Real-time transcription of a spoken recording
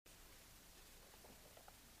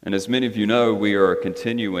And as many of you know, we are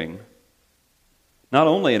continuing not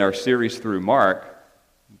only in our series through Mark,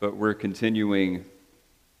 but we're continuing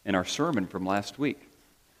in our sermon from last week.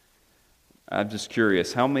 I'm just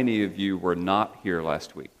curious, how many of you were not here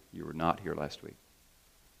last week? You were not here last week.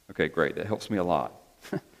 Okay, great. That helps me a lot.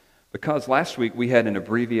 Because last week we had an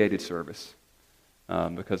abbreviated service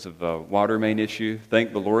because of a water main issue.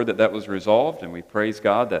 Thank the Lord that was resolved, and we praise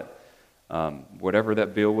God that whatever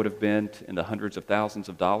that bill would have been in the hundreds of thousands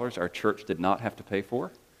of dollars, our church did not have to pay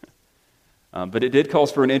for. But it did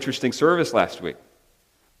cause for an interesting service last week.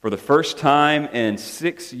 For the first time in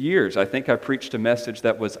 6 years, I think I preached a message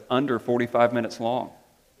that was under 45 minutes long.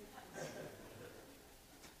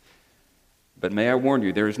 But may I warn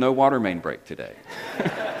you, there is no water main break today.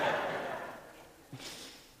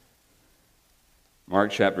 Mark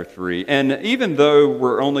chapter 3. And even though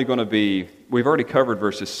we've already covered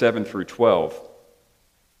verses 7 through 12,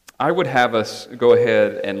 I would have us go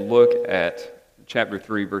ahead and look at chapter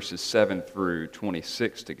 3, verses 7 through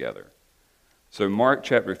 26 together. So Mark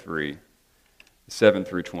chapter 3, 7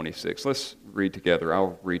 through 26. Let's read together.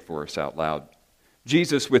 I'll read for us out loud.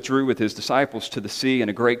 Jesus withdrew with his disciples to the sea, and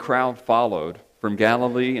a great crowd followed from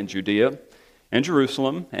Galilee and Judea and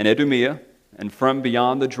Jerusalem and Idumea, and from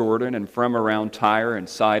beyond the Jordan, and from around Tyre and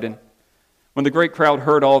Sidon. When the great crowd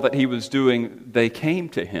heard all that he was doing, they came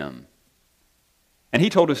to him. And he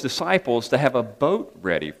told his disciples to have a boat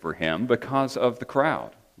ready for him because of the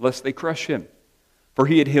crowd, lest they crush him. For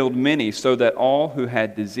he had healed many, so that all who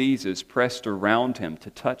had diseases pressed around him to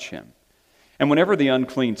touch him. And whenever the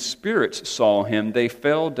unclean spirits saw him, they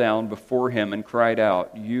fell down before him and cried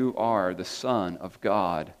out, "You are the Son of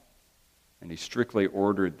God." And he strictly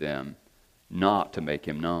ordered them not to make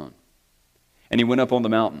him known. And he went up on the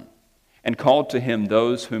mountain and called to him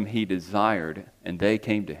those whom he desired, and they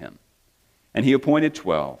came to him. And he appointed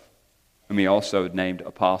 12, whom he also named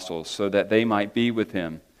apostles, so that they might be with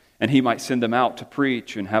him, and he might send them out to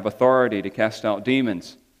preach and have authority to cast out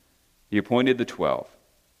demons. He appointed the 12,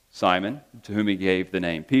 Simon, to whom he gave the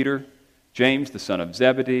name Peter, James the son of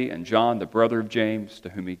Zebedee, and John the brother of James, to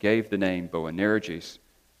whom he gave the name Boanerges,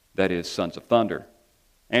 that is, sons of thunder,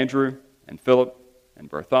 Andrew, and Philip, and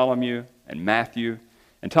Bartholomew, and Matthew,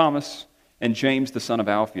 and Thomas, and James the son of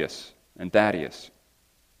Alphaeus, and Thaddeus,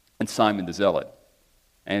 and Simon the Zealot,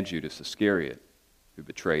 and Judas Iscariot, who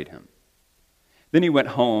betrayed him. Then he went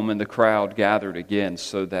home, and the crowd gathered again,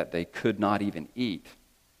 so that they could not even eat.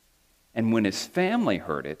 And when his family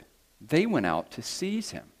heard it, they went out to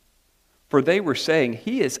seize him, for they were saying,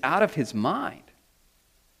 "He is out of his mind."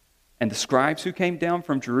 And the scribes who came down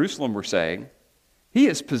from Jerusalem were saying, "He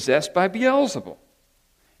is possessed by Beelzebul,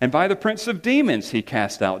 and by the prince of demons he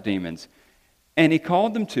cast out demons." And he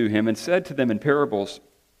called them to him and said to them in parables,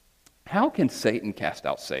 "How can Satan cast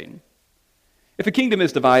out Satan? If a kingdom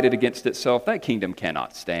is divided against itself, that kingdom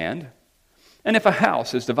cannot stand. And if a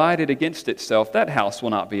house is divided against itself, that house will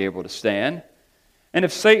not be able to stand. And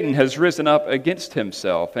if Satan has risen up against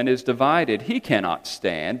himself and is divided, he cannot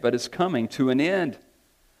stand, but is coming to an end.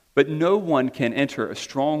 But no one can enter a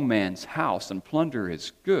strong man's house and plunder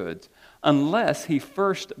his goods unless he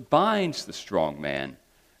first binds the strong man.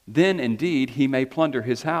 Then indeed he may plunder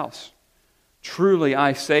his house. Truly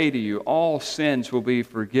I say to you, all sins will be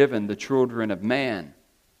forgiven the children of man,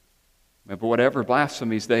 but whatever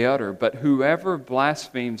blasphemies they utter. But whoever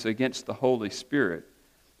blasphemes against the Holy Spirit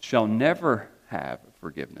shall never have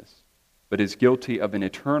forgiveness, but is guilty of an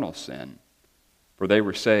eternal sin. For they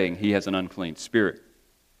were saying, "He has an unclean spirit."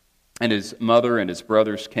 And his mother and his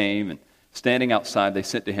brothers came, and standing outside, they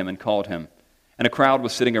sent to him and called him. And a crowd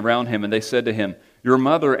was sitting around him, and they said to him, "Your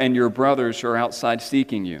mother and your brothers are outside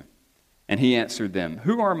seeking you." And he answered them,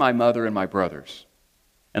 "Who are my mother and my brothers?"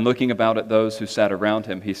 And looking about at those who sat around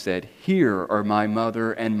him, he said, "Here are my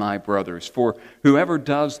mother and my brothers. For whoever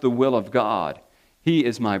does the will of God, he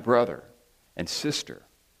is my brother and sister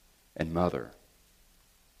and mother."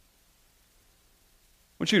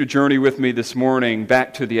 I want you to journey with me this morning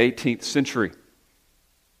back to the 18th century,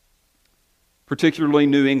 particularly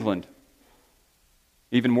New England,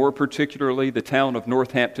 even more particularly the town of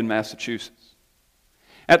Northampton, Massachusetts.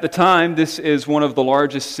 At the time, this is one of the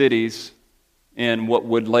largest cities in what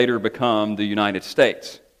would later become the United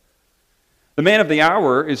States. The man of the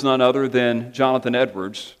hour is none other than Jonathan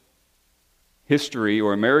Edwards, history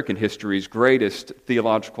or American history's greatest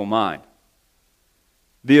theological mind.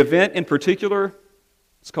 The event in particular,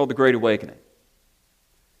 it's called the Great Awakening.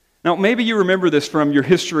 Now, maybe you remember this from your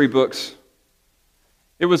history books.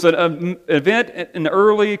 It was an event in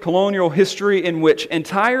early colonial history in which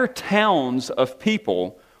entire towns of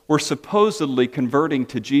people were supposedly converting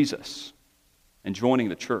to Jesus and joining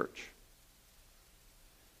the church.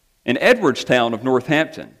 In Edwardstown of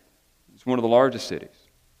Northampton, it's one of the largest cities,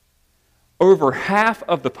 over half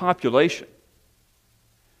of the population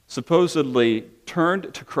supposedly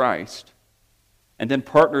turned to Christ and then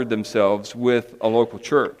partnered themselves with a local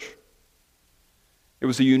church. It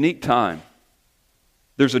was a unique time.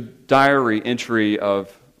 There's a diary entry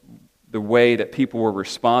of the way that people were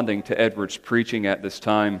responding to Edward's preaching at this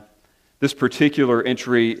time. This particular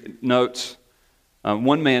entry notes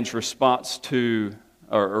one man's response to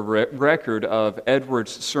a record of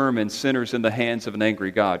Edward's sermon, Sinners in the Hands of an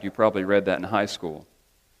Angry God. You probably read that in high school.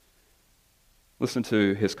 Listen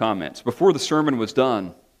to his comments. Before the sermon was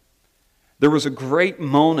done, there was a great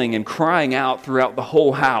moaning and crying out throughout the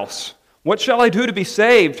whole house. What shall I do to be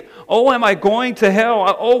saved? Oh, am I going to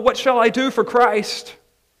hell? Oh, what shall I do for Christ?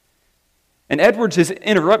 And Edwards is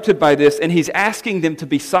interrupted by this, and he's asking them to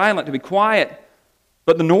be silent, to be quiet.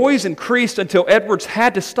 But the noise increased until Edwards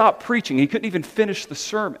had to stop preaching. He couldn't even finish the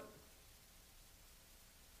sermon.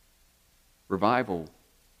 Revival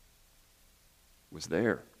was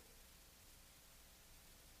there.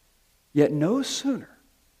 Yet no sooner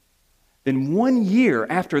than 1 year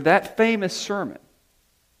after that famous sermon,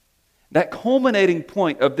 that culminating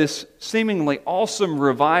point of this seemingly awesome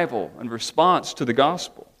revival and response to the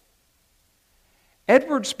gospel,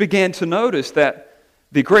 Edwards began to notice that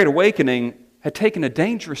the Great Awakening had taken a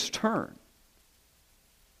dangerous turn.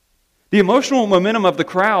 The emotional momentum of the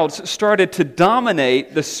crowds started to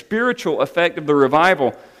dominate the spiritual effect of the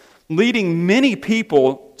revival, leading many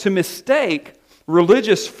people to mistake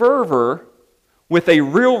religious fervor with a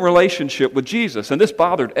real relationship with Jesus. And this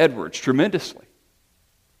bothered Edwards tremendously.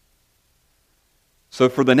 So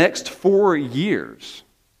for the next 4 years,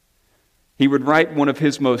 he would write one of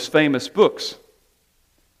his most famous books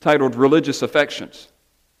titled Religious Affections.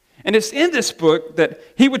 And it's in this book that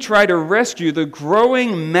he would try to rescue the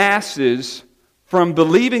growing masses from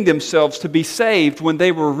believing themselves to be saved when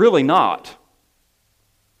they were really not.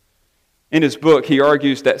 In his book, he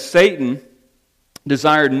argues that Satan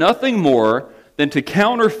desired nothing more than to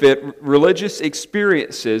counterfeit religious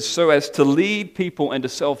experiences so as to lead people into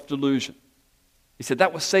self-delusion. He said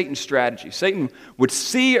that was Satan's strategy. Satan would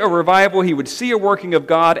see a revival, he would see a working of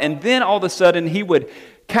God, and then all of a sudden he would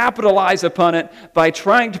capitalize upon it by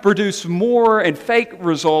trying to produce more and fake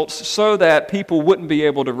results so that people wouldn't be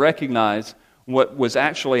able to recognize what was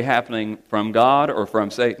actually happening from God or from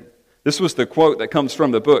Satan. This was the quote that comes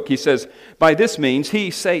from the book. He says, by this means, he,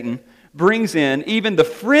 Satan, brings in even the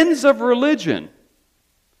friends of religion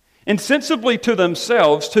insensibly to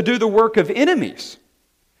themselves to do the work of enemies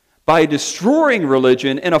by destroying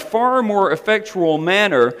religion in a far more effectual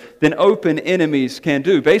manner than open enemies can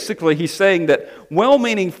do. Basically, he's saying that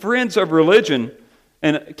well-meaning friends of religion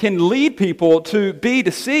can lead people to be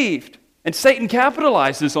deceived, and Satan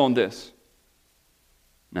capitalizes on this.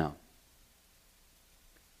 Now,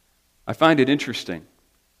 I find it interesting,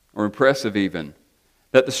 or impressive even,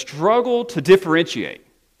 that the struggle to differentiate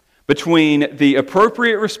between the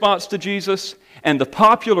appropriate response to Jesus and the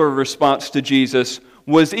popular response to Jesus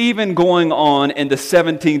was even going on in the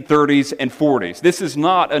 1730s and 40s. This is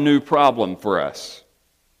not a new problem for us.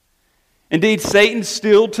 Indeed, Satan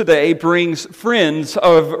still today brings friends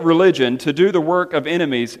of religion to do the work of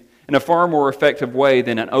enemies in a far more effective way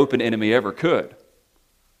than an open enemy ever could.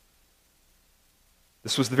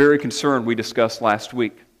 This was the very concern we discussed last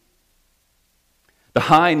week. The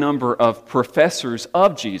high number of professors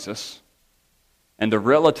of Jesus and the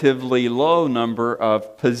relatively low number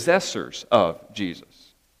of possessors of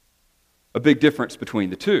Jesus. A big difference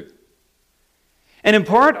between the two. And in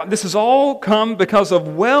part, this has all come because of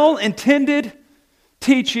well-intended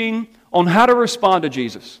teaching on how to respond to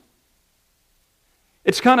Jesus.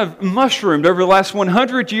 It's kind of mushroomed over the last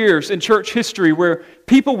 100 years in church history where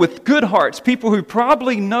people with good hearts, people who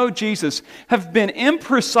probably know Jesus, have been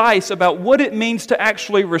imprecise about what it means to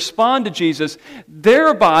actually respond to Jesus,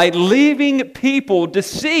 thereby leaving people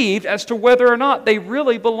deceived as to whether or not they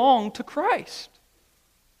really belong to Christ.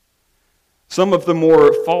 Some of the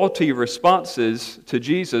more faulty responses to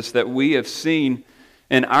Jesus that we have seen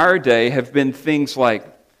in our day have been things like,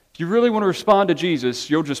 if you really want to respond to Jesus,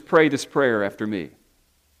 you'll just pray this prayer after me.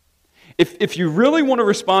 If you really want to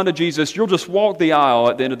respond to Jesus, you'll just walk the aisle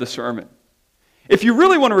at the end of the sermon. If you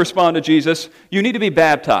really want to respond to Jesus, you need to be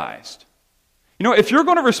baptized. You know, if you're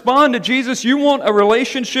going to respond to Jesus, you want a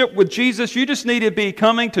relationship with Jesus, you just need to be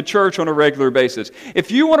coming to church on a regular basis.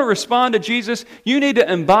 If you want to respond to Jesus, you need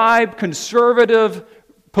to imbibe conservative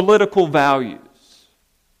political values.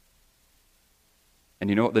 And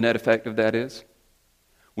you know what the net effect of that is?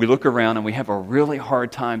 we look around and we have a really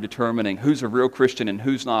hard time determining who's a real Christian and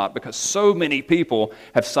who's not, because so many people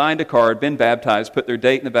have signed a card, been baptized, put their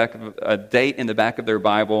date in the back of their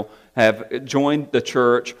Bible, have joined the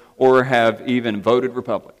church, or have even voted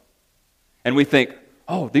Republican. And we think,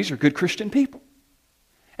 oh, these are good Christian people.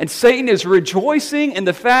 And Satan is rejoicing in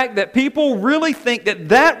the fact that people really think that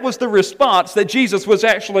that was the response that Jesus was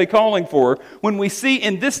actually calling for, when we see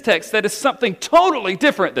in this text that it's something totally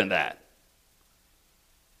different than that.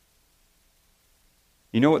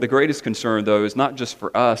 You know what the greatest concern, though, is not just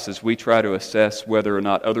for us as we try to assess whether or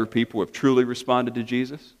not other people have truly responded to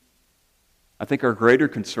Jesus. I think our greater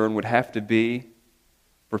concern would have to be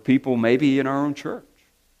for people maybe in our own church,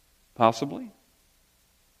 possibly,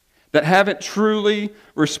 that haven't truly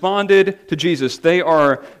responded to Jesus. They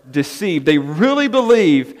are deceived. They really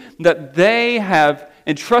believe that they have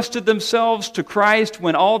entrusted themselves to Christ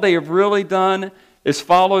when all they have really done is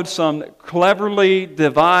followed some cleverly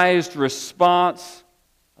devised response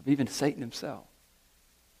of even Satan himself.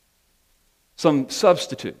 Some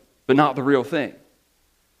substitute, but not the real thing.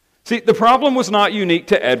 See, the problem was not unique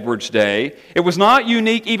to Edward's day. It was not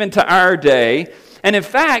unique even to our day. And in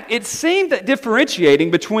fact, it seemed that differentiating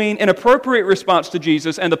between an appropriate response to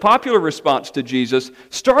Jesus and the popular response to Jesus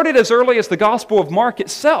started as early as the Gospel of Mark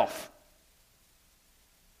itself.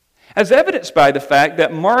 As evidenced by the fact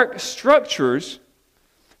that Mark structures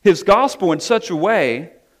his gospel in such a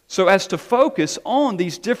way so as to focus on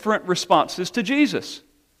these different responses to Jesus.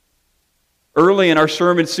 Early in our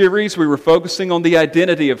sermon series, we were focusing on the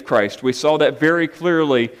identity of Christ. We saw that very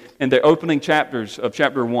clearly in the opening chapters of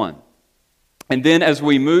chapter 1. And then as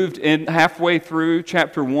we moved in halfway through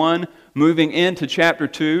chapter 1, moving into chapter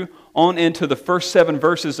 2, on into the first 7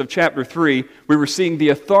 verses of chapter 3, we were seeing the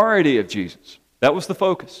authority of Jesus. That was the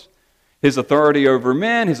focus. His authority over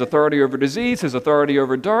men, His authority over disease, His authority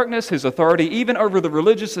over darkness, His authority even over the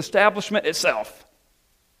religious establishment itself.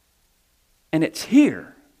 And it's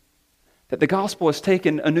here that the gospel has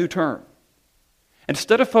taken a new turn.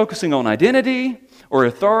 Instead of focusing on identity or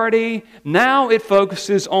authority, now it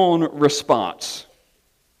focuses on response.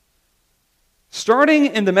 Starting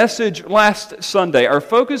in the message last Sunday, our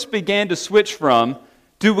focus began to switch from,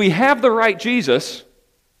 do we have the right Jesus,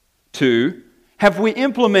 to, have we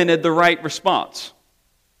implemented the right response?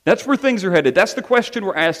 That's where things are headed. That's the question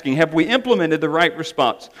we're asking. Have we implemented the right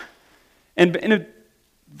response? And in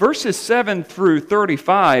verses 7 through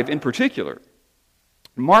 35 in particular,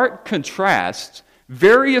 Mark contrasts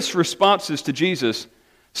various responses to Jesus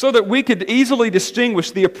so that we could easily distinguish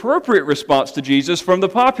the appropriate response to Jesus from the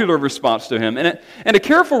popular response to Him. And a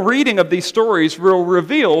careful reading of these stories will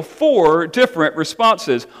reveal 4 different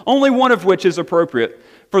responses, only one of which is appropriate.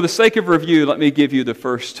 For the sake of review, let me give you the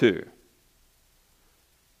first 2.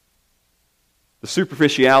 The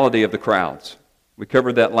superficiality of the crowds. We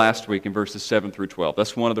covered that last week in verses 7 through 12.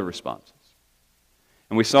 That's one of the responses.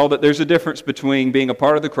 And we saw that there's a difference between being a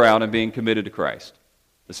part of the crowd and being committed to Christ.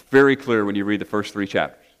 It's very clear when you read the first 3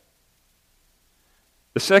 chapters.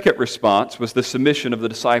 The second response was the submission of the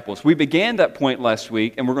disciples. We began that point last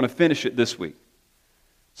week, and we're going to finish it this week.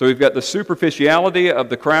 So we've got the superficiality of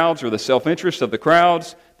the crowds, or the self-interest of the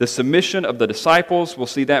crowds, the submission of the disciples. We'll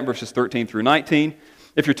see that in verses 13 through 19.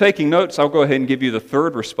 If you're taking notes, I'll go ahead and give you the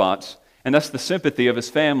third response, and that's the sympathy of His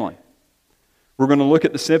family. We're going to look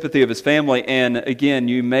at the sympathy of His family, and again,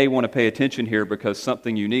 you may want to pay attention here because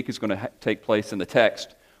something unique is going to take place in the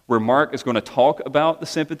text, where Mark is going to talk about the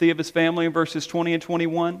sympathy of his family in verses 20 and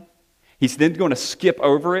 21. He's then going to skip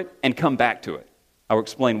over it and come back to it. I'll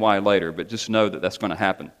explain why later, but just know that that's going to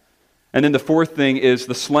happen. And then the fourth thing is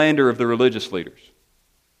the slander of the religious leaders.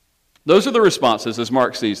 Those are the responses as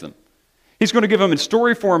Mark sees them. He's going to give them in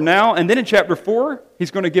story form now, and then in chapter 4, he's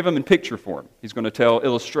going to give them in picture form. He's going to tell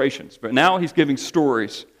illustrations. But now he's giving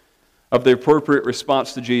stories of the appropriate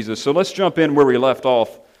response to Jesus. So let's jump in where we left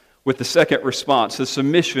off with the second response, the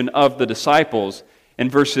submission of the disciples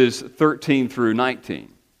in verses 13 through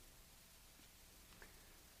 19.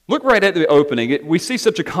 Look right at the opening. We see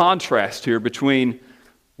such a contrast here between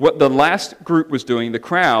what the last group was doing, the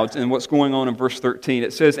crowds, and what's going on in verse 13.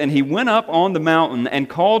 It says, "And he went up on the mountain and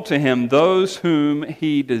called to him those whom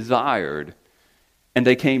he desired, and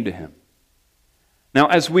they came to him." Now,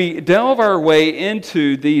 as we delve our way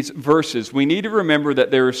into these verses, we need to remember that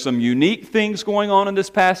there are some unique things going on in this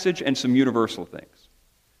passage and some universal things.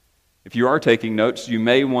 If you are taking notes, you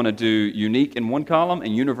may want to do unique in one column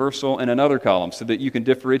and universal in another column so that you can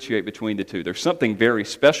differentiate between the two. There's something very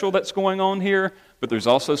special that's going on here, but there's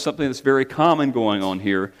also something that's very common going on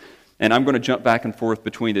here. And I'm going to jump back and forth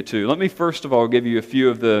between the two. Let me first of all give you a few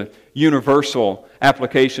of the universal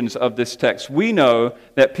applications of this text. We know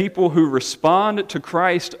that people who respond to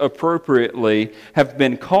Christ appropriately have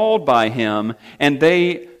been called by Him and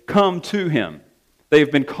they come to Him. They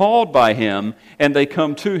have been called by Him and they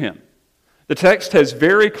come to Him. The text has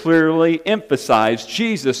very clearly emphasized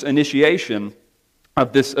Jesus' initiation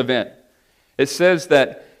of this event. It says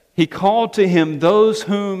that He called to Him those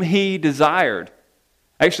whom He desired.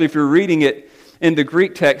 Actually, if you're reading it in the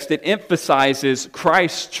Greek text, it emphasizes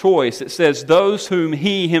Christ's choice. It says, those whom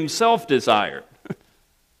He Himself desired.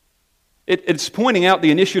 It's pointing out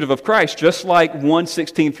the initiative of Christ, just like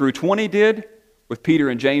 1:16 through 20 did with Peter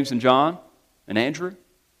and James and John and Andrew.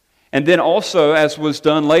 And then also, as was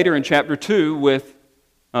done later in chapter 2 with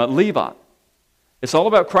Levi. It's all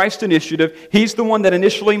about Christ's initiative. He's the one that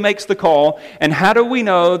initially makes the call. And how do we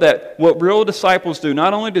know that what real disciples do?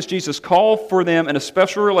 Not only does Jesus call for them in a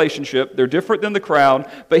special relationship, they're different than the crowd,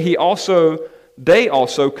 but they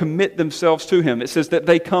also commit themselves to Him. It says that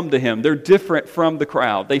they come to Him. They're different from the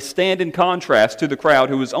crowd. They stand in contrast to the crowd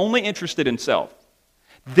who is only interested in self.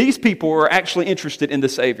 These people are actually interested in the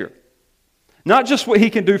Savior. Not just what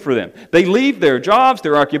He can do for them. They leave their jobs,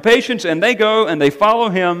 their occupations, and they go and they follow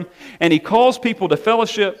Him. And He calls people to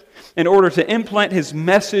fellowship in order to implant His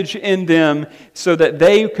message in them so that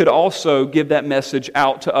they could also give that message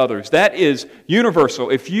out to others. That is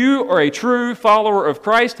universal. If you are a true follower of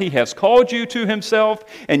Christ, He has called you to Himself,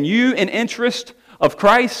 and you, in interest of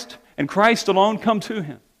Christ and Christ alone, come to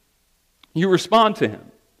Him. You respond to Him.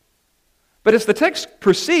 But as the text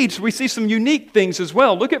proceeds, we see some unique things as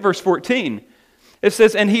well. Look at verse 14. It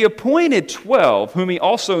says, and He appointed 12, whom He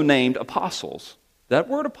also named apostles. That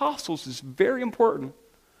word apostles is very important.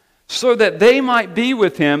 So that they might be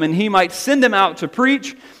with Him and He might send them out to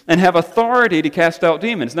preach and have authority to cast out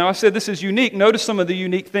demons. Now I said this is unique. Notice some of the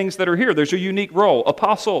unique things that are here. There's a unique role.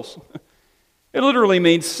 Apostles. It literally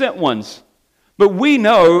means sent ones. But we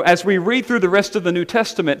know, as we read through the rest of the New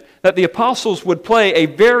Testament, that the apostles would play a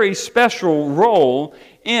very special role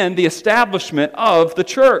in the establishment of the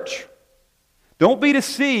church. Don't be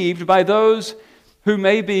deceived by those who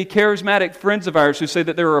may be charismatic friends of ours who say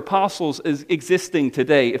that there are apostles existing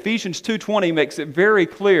today. Ephesians 2:20 makes it very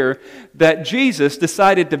clear that Jesus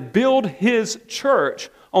decided to build His church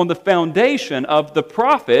on the foundation of the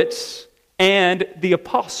prophets and the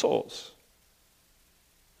apostles.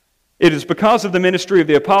 It is because of the ministry of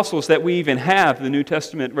the apostles that we even have the New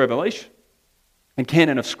Testament revelation and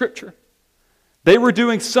canon of Scripture. They were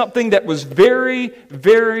doing something that was very,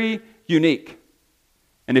 very unique.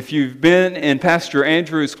 And if you've been in Pastor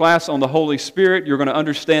Andrew's class on the Holy Spirit, you're going to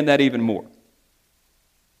understand that even more.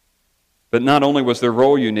 But not only was their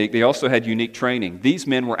role unique, they also had unique training. These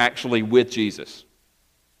men were actually with Jesus.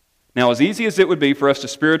 Now, as easy as it would be for us to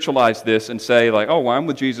spiritualize this and say, like, oh, well, I'm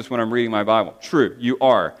with Jesus when I'm reading my Bible. True, you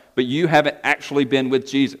are. But you haven't actually been with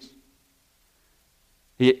Jesus.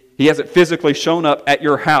 He hasn't physically shown up at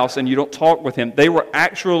your house and you don't talk with Him. They were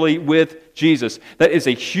actually with Jesus. That is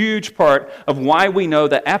a huge part of why we know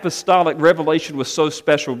that apostolic revelation was so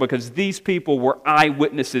special, because these people were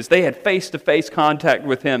eyewitnesses. They had face-to-face contact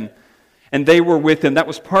with Him, and they were with Him. That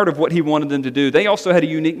was part of what He wanted them to do. They also had a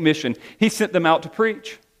unique mission. He sent them out to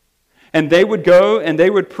preach. And they would go and they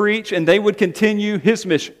would preach and they would continue His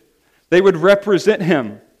mission. They would represent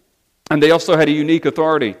Him. And they also had a unique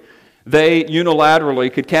authority. They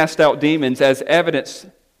unilaterally could cast out demons as evidence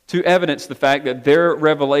the fact that their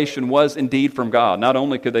revelation was indeed from God. Not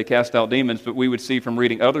only could they cast out demons, but we would see from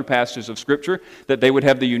reading other passages of Scripture that they would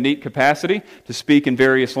have the unique capacity to speak in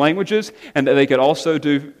various languages, and that they could also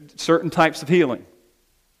do certain types of healing.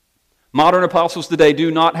 Modern apostles today do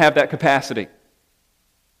not have that capacity.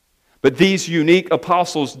 But these unique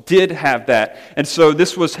apostles did have that. And so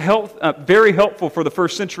this was very helpful for the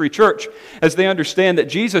first century church, as they understand that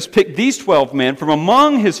Jesus picked these 12 men from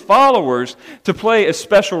among His followers to play a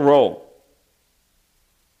special role.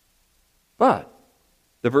 But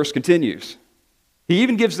the verse continues. He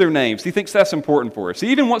even gives their names. He thinks that's important for us.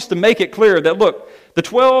 He even wants to make it clear that, look, the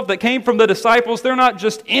 12 that came from the disciples, they're not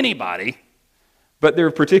just anybody, but they're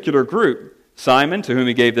a particular group. Simon, to whom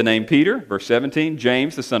He gave the name Peter, verse 17.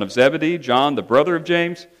 James, the son of Zebedee. John, the brother of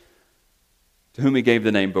James, to whom He gave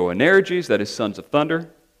the name Boanerges, that is, sons of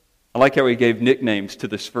thunder. I like how He gave nicknames to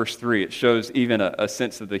this first three. It shows even a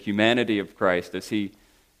sense of the humanity of Christ as He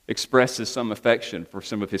expresses some affection for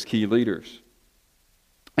some of His key leaders.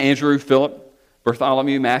 Andrew, Philip,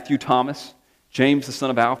 Bartholomew, Matthew, Thomas, James, the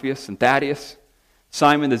son of Alphaeus, and Thaddeus,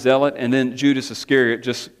 Simon the Zealot, and then Judas Iscariot,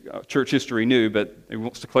 just church history knew, but it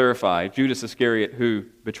wants to clarify, Judas Iscariot who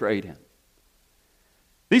betrayed Him.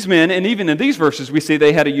 These men, and even in these verses, we see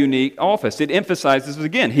they had a unique office. It emphasizes,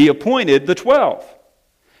 again, he appointed the 12.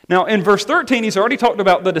 Now, in verse 13, he's already talked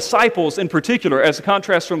about the disciples in particular as a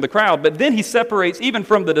contrast from the crowd, but then he separates, even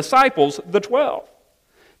from the disciples, the 12.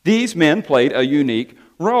 These men played a unique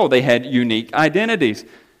role. They had unique identities.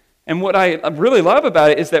 And what I really love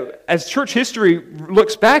about it is that as church history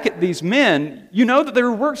looks back at these men, you know that they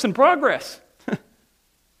were works in progress.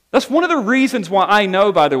 That's one of the reasons why I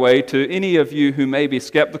know, by the way, to any of you who may be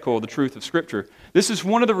skeptical of the truth of Scripture, this is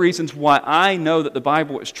one of the reasons why I know that the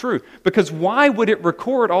Bible is true. Because why would it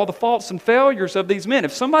record all the faults and failures of these men?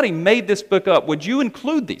 If somebody made this book up, would you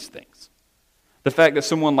include these things? The fact that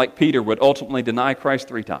someone like Peter would ultimately deny Christ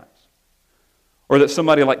 3 times. Or that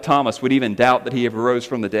somebody like Thomas would even doubt that he ever rose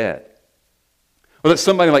from the dead. Or that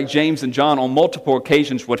somebody like James and John on multiple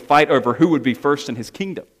occasions would fight over who would be first in his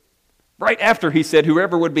kingdom. Right after he said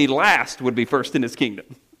whoever would be last would be first in his kingdom.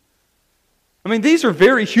 I mean, these are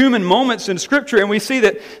very human moments in Scripture, and we see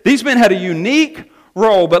that these men had a unique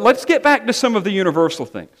role. But let's get back to some of the universal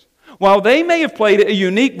things. While they may have played a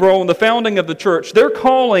unique role in the founding of the church, their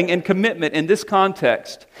calling and commitment in this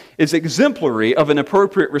context is exemplary of an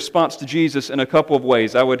appropriate response to Jesus in a couple of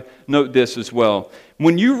ways. I would note this as well.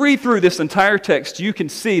 When you read through this entire text, you can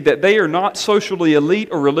see that they are not socially elite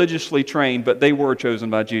or religiously trained, but they were chosen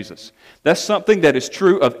by Jesus. That's something that is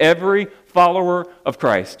true of every follower of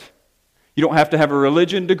Christ. You don't have to have a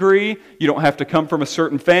religion degree. You don't have to come from a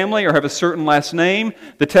certain family or have a certain last name.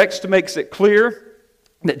 The text makes it clear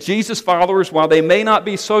that Jesus' followers, while they may not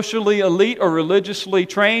be socially elite or religiously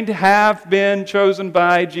trained, have been chosen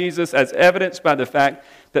by Jesus, as evidenced by the fact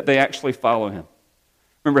that they actually follow him.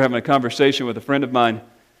 I remember having a conversation with a friend of mine,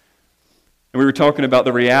 and we were talking about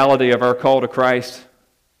the reality of our call to Christ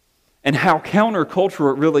and how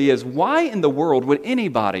countercultural it really is. Why in the world would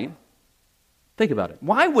anybody, think about it,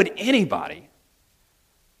 why would anybody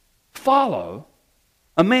follow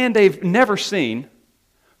a man they've never seen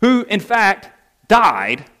who, in fact,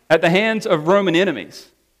 died at the hands of Roman enemies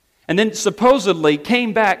and then supposedly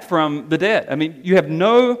came back from the dead? I mean, you have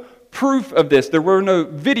no proof of this. There were no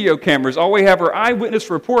video cameras. All we have are eyewitness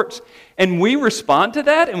reports. And we respond to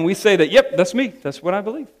that and we say that, yep, that's me. That's what I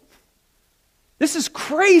believe. This is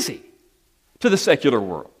crazy to the secular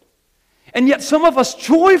world. And yet some of us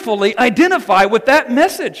joyfully identify with that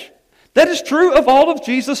message. That is true of all of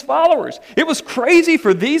Jesus' followers. It was crazy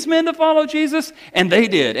for these men to follow Jesus, and they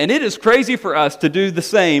did. And it is crazy for us to do the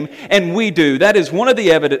same, and we do. That is one of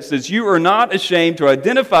the evidences. You are not ashamed to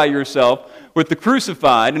identify yourself with the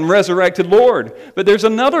crucified and resurrected Lord. But there's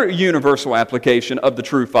another universal application of the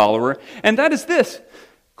true follower, and that is this.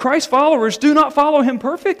 Christ's followers do not follow him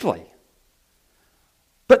perfectly.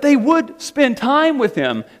 But they would spend time with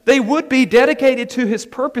him. They would be dedicated to his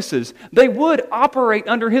purposes. They would operate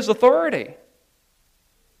under his authority.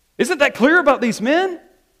 Isn't that clear about these men?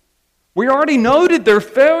 We already noted their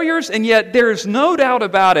failures, and yet there's no doubt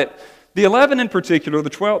about it. The 11 in particular, the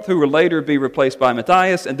 12th who would later be replaced by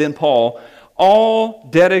Matthias, and then Paul, all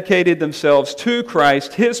dedicated themselves to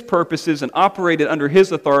Christ, his purposes, and operated under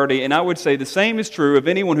his authority. And I would say the same is true of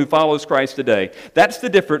anyone who follows Christ today. That's the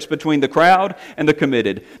difference between the crowd and the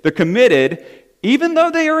committed. The committed, even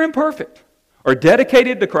though they are imperfect, are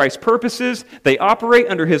dedicated to Christ's purposes, they operate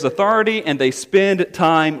under his authority, and they spend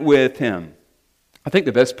time with him. I think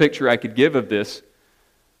the best picture I could give of this,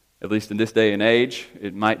 at least in this day and age,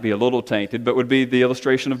 it might be a little tainted, but would be the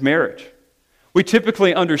illustration of marriage. We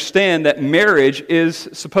typically understand that marriage is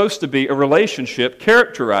supposed to be a relationship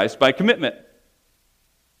characterized by commitment.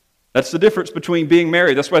 That's the difference between being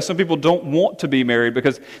married. That's why some people don't want to be married,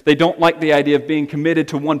 because they don't like the idea of being committed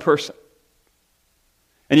to one person.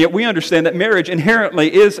 And yet we understand that marriage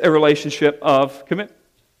inherently is a relationship of commitment.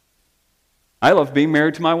 I love being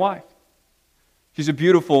married to my wife. She's a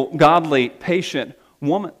beautiful, godly, patient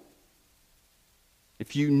woman.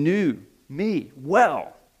 If you knew me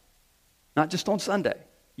well, not just on Sunday,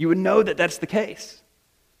 you would know that that's the case.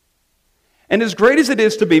 And as great as it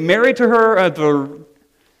is to be married to her,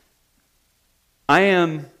 I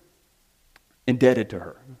am indebted to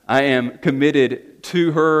her. I am committed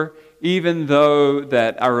to her, even though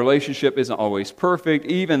that our relationship isn't always perfect,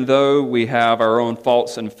 even though we have our own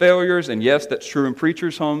faults and failures, and yes, that's true in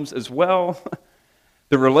preachers' homes as well.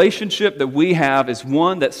 The relationship that we have is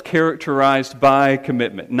one that's characterized by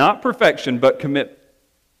commitment. Not perfection, but commitment.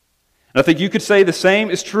 And I think you could say the same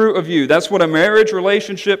is true of you. That's what a marriage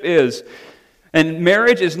relationship is. And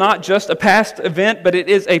marriage is not just a past event, but it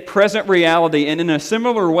is a present reality. And in a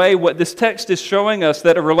similar way, what this text is showing us,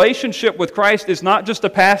 that a relationship with Christ is not just a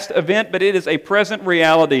past event, but it is a present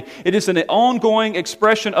reality. It is an ongoing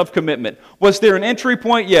expression of commitment. Was there an entry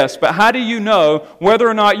point? Yes. But how do you know whether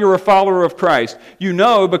or not you're a follower of Christ? You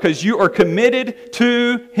know because you are committed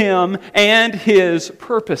to Him and His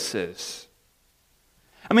purposes.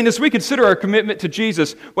 I mean, as we consider our commitment to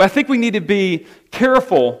Jesus, well, I think we need to be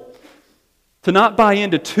careful to not buy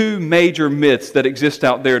into two major myths that exist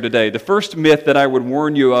out there today. The first myth that I would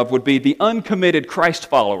warn you of would be the uncommitted Christ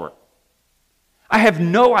follower. I have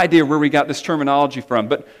no idea where we got this terminology from,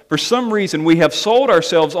 but for some reason we have sold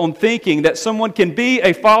ourselves on thinking that someone can be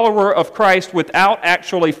a follower of Christ without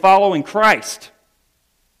actually following Christ.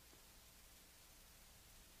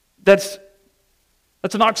 That's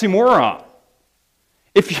an oxymoron.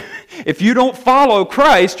 If you don't follow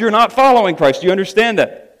Christ, you're not following Christ. Do you understand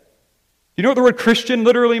that? You know what the word Christian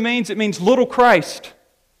literally means? It means little Christ.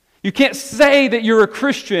 You can't say that you're a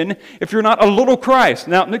Christian if you're not a little Christ.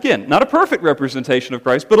 Now, again, not a perfect representation of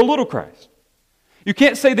Christ, but a little Christ. You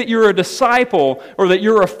can't say that you're a disciple or that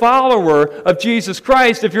you're a follower of Jesus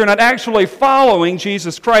Christ if you're not actually following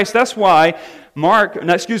Jesus Christ. That's why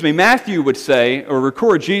Matthew would say, or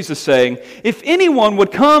record Jesus saying, "If anyone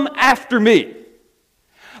would come after me,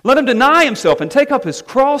 let him deny himself and take up his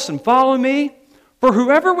cross and follow me. For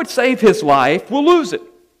whoever would save his life will lose it.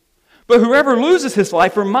 But whoever loses his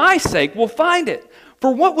life for my sake will find it.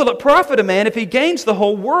 For what will it profit a man if he gains the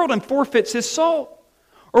whole world and forfeits his soul?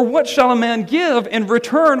 Or what shall a man give in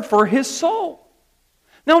return for his soul?"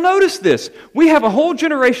 Now notice this. We have a whole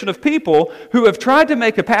generation of people who have tried to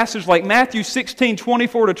make a passage like Matthew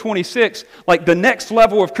 16:24-26 like the next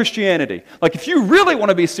level of Christianity. Like if you really want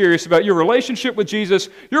to be serious about your relationship with Jesus,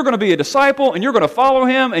 you're going to be a disciple and you're going to follow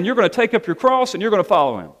Him and you're going to take up your cross and you're going to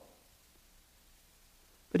follow Him.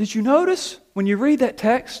 But did you notice when you read that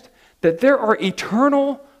text that there are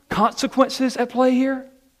eternal consequences at play here?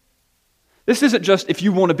 This isn't just if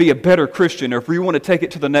you want to be a better Christian or if you want to take it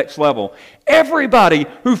to the next level. Everybody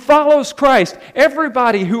who follows Christ,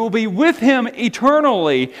 everybody who will be with Him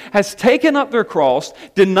eternally, has taken up their cross,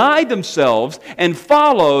 denied themselves, and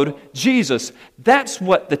followed Jesus. That's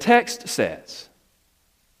what the text says.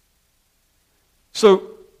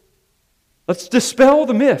 So, let's dispel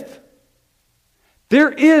the myth.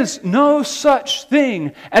 There is no such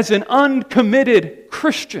thing as an uncommitted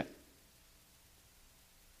Christian.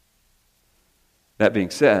 That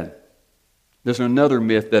being said, there's another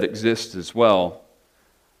myth that exists as well,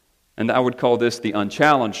 and I would call this the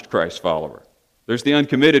unchallenged Christ follower. There's the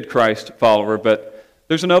uncommitted Christ follower, but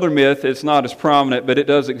there's another myth. It's not as prominent, but it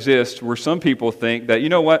does exist, where some people think that, you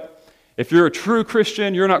know what, if you're a true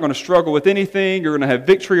Christian, you're not going to struggle with anything, you're going to have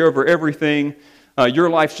victory over everything,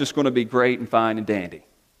 your life's just going to be great and fine and dandy.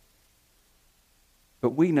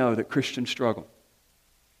 But we know that Christians struggle.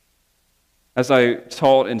 As I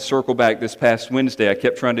taught in Circle Back this past Wednesday, I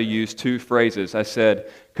kept trying to use two phrases. I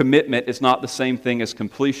said, commitment is not the same thing as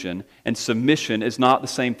completion, and submission is not the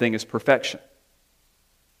same thing as perfection.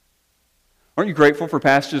 Aren't you grateful for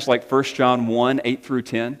passages like 1 John 1,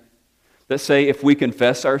 8-10, that say if we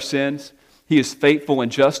confess our sins, He is faithful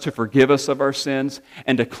and just to forgive us of our sins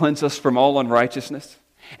and to cleanse us from all unrighteousness?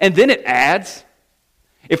 And then it adds,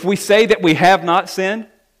 if we say that we have not sinned,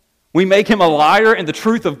 we make Him a liar and the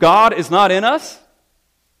truth of God is not in us?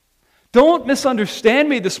 Don't misunderstand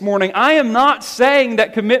me this morning. I am not saying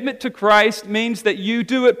that commitment to Christ means that you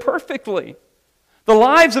do it perfectly. The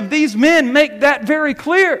lives of these men make that very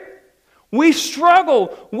clear. We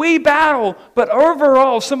struggle, we battle, but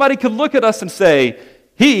overall somebody could look at us and say,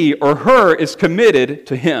 he or her is committed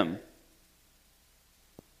to Him.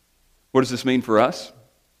 What does this mean for us?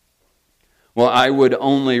 Well, I would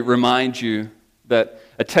only remind you that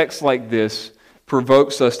a text like this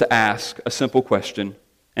provokes us to ask a simple question,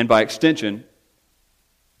 and by extension,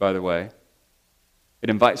 by the way, it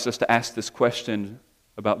invites us to ask this question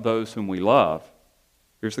about those whom we love.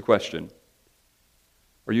 Here's the question.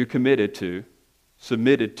 Are you committed to,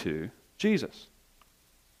 submitted to Jesus?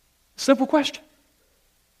 Simple question.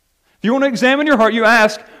 If you want to examine your heart, you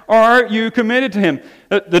ask, are you committed to Him?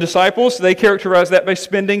 The disciples, they characterize that by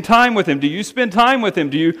spending time with Him. Do you spend time with Him?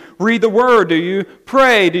 Do you read the Word? Do you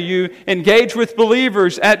pray? Do you engage with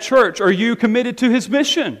believers at church? Are you committed to His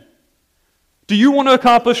mission? Do you want to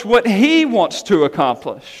accomplish what He wants to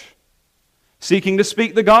accomplish? Seeking to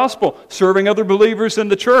speak the gospel, serving other believers in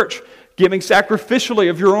the church, giving sacrificially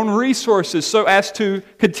of your own resources so as to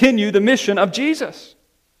continue the mission of Jesus.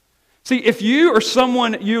 See, if you or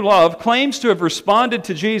someone you love claims to have responded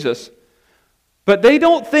to Jesus, but they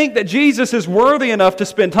don't think that Jesus is worthy enough to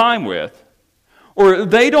spend time with, or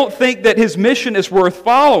they don't think that his mission is worth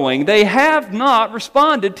following, they have not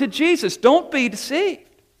responded to Jesus. Don't be deceived.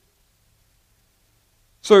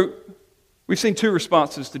 So, we've seen two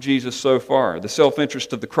responses to Jesus so far: the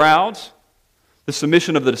self-interest of the crowds, the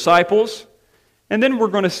submission of the disciples, and then we're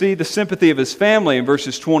going to see the sympathy of his family in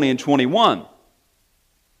verses 20 and 21.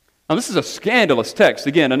 Now, this is a scandalous text.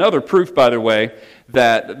 Again, another proof, by the way,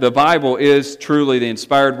 that the Bible is truly the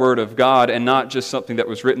inspired Word of God and not just something that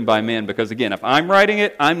was written by men. Because, again, if I'm writing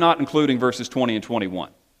it, I'm not including verses 20 and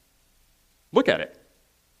 21. Look at it.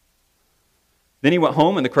 Then he went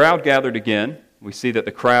home and the crowd gathered again. We see that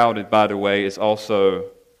the crowd, by the way, is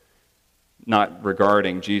also not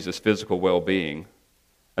regarding Jesus' physical well-being,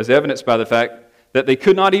 as evidenced by the fact that they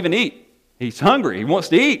could not even eat. He's hungry. He wants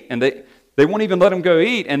to eat, and they won't even let him go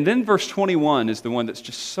eat. And then verse 21 is the one that's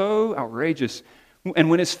just so outrageous. And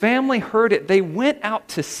when his family heard it, they went out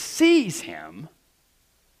to seize him,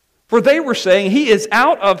 for they were saying, he is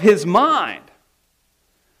out of his mind.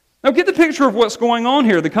 Now get the picture of what's going on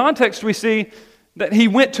here. The context, we see that he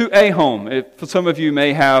went to a home. Some of you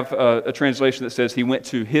may have a translation that says he went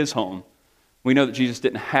to his home. We know that Jesus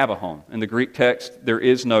didn't have a home. In the Greek text, there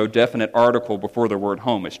is no definite article before the word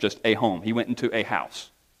home. It's just a home. He went into a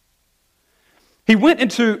house. He went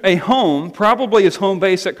into a home, probably his home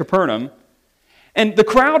base at Capernaum, and the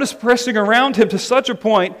crowd is pressing around him to such a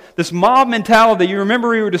point, this mob mentality, you remember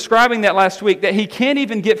we were describing that last week, that he can't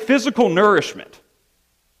even get physical nourishment.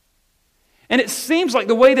 And it seems like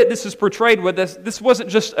the way that this is portrayed with this wasn't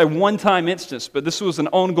just a one-time instance, but this was an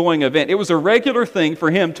ongoing event. It was a regular thing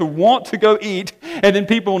for him to want to go eat and then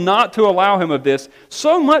people not to allow him of this.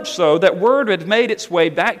 So much so that word had made its way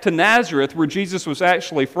back to Nazareth, where Jesus was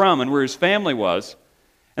actually from and where his family was.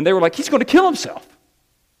 And they were like, he's going to kill himself.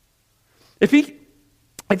 If he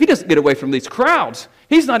doesn't get away from these crowds,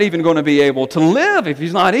 he's not even going to be able to live if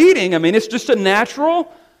he's not eating. I mean, it's just a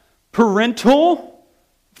natural, parental,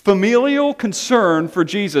 familial concern for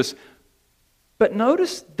Jesus. But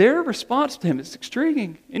notice their response to him is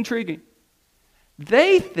intriguing.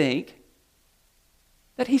 They think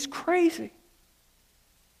that he's crazy.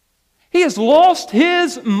 He has lost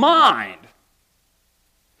his mind.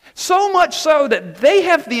 So much so that they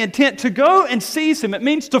have the intent to go and seize him. It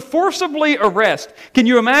means to forcibly arrest. Can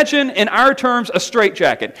you imagine, in our terms, a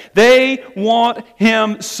straitjacket? They want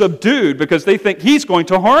him subdued because they think he's going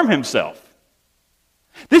to harm himself.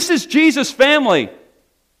 This is Jesus' family.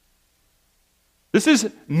 This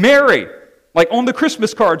is Mary, like on the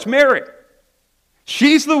Christmas cards, Mary.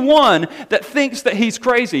 She's the one that thinks that he's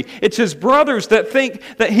crazy. It's his brothers that think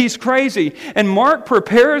that he's crazy. And Mark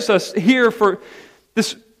prepares us here for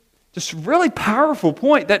this really powerful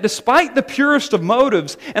point that despite the purest of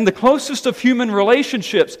motives and the closest of human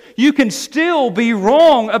relationships, you can still be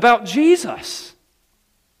wrong about Jesus.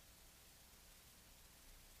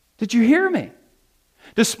 Did you hear me?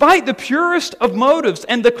 Despite the purest of motives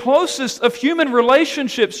and the closest of human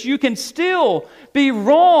relationships, you can still be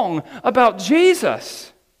wrong about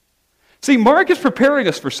Jesus. See, Mark is preparing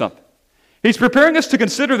us for something. He's preparing us to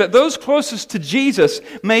consider that those closest to Jesus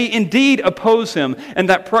may indeed oppose him, and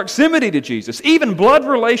that proximity to Jesus, even blood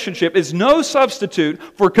relationship, is no substitute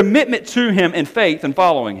for commitment to him in faith and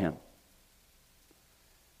following him.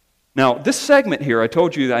 Now, this segment here, I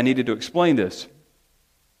told you that I needed to explain this.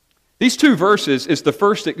 These two verses are the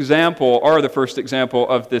first example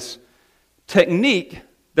of this technique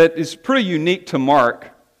that is pretty unique to Mark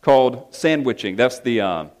called sandwiching. That's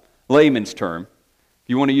the layman's term. If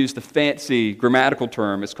you want to use the fancy grammatical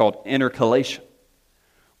term, it's called intercalation.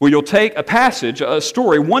 Where you'll take a passage, a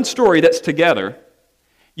story, one story that's together,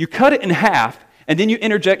 you cut it in half, and then you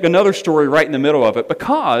interject another story right in the middle of it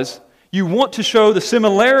because you want to show the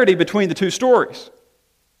similarity between the two stories.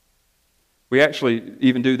 We actually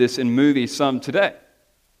even do this in movies some today.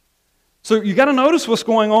 So you got to notice what's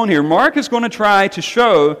going on here. Mark is going to try to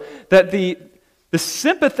show that the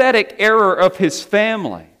sympathetic error of his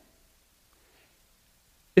family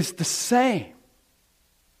is the same.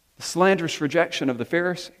 The slanderous rejection of the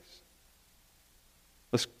Pharisees.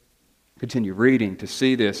 Let's continue reading to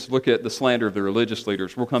see this. Look at the slander of the religious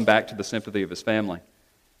leaders. We'll come back to the sympathy of his family.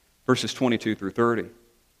 Verses 22 through 30.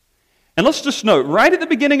 And let's just note, right at the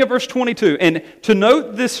beginning of verse 22, and to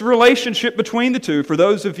note this relationship between the two, for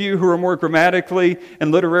those of you who are more grammatically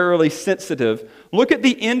and literarily sensitive, look at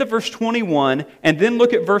the end of verse 21, and then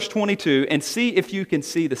look at verse 22, and see if you can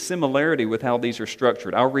see the similarity with how these are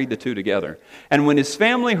structured. I'll read the two together. And when his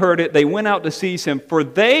family heard it, they went out to seize him, for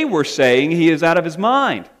they were saying he is out of his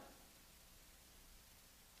mind.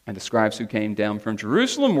 And the scribes who came down from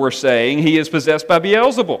Jerusalem were saying he is possessed by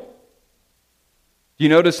Beelzebul. You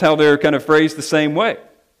notice how they're kind of phrased the same way.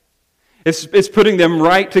 It's putting them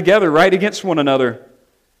right together, right against one another.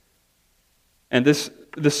 And this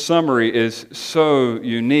summary is so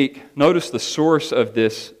unique. Notice the source of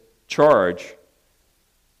this charge.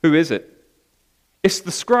 Who is it? It's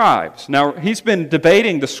the scribes. Now, he's been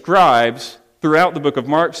debating the scribes throughout the book of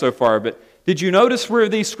Mark so far, but did you notice where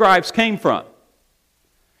these scribes came from?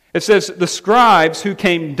 It says, the scribes who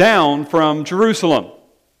came down from Jerusalem.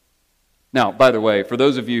 Now, by the way, for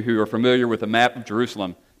those of you who are familiar with the map of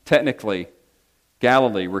Jerusalem, technically,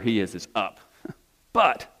 Galilee, where he is up.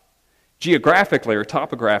 But geographically or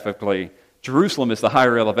topographically, Jerusalem is the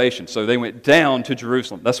higher elevation, so they went down to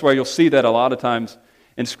Jerusalem. That's why you'll see that a lot of times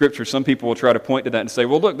in Scripture. Some people will try to point to that and say,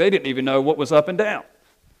 well, look, they didn't even know what was up and down.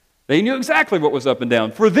 They knew exactly what was up and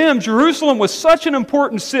down. For them, Jerusalem was such an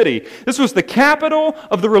important city. This was the capital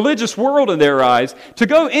of the religious world in their eyes. To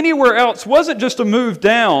go anywhere else wasn't just a move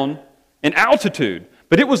down in altitude,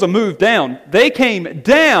 but it was a move down. They came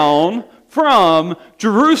down from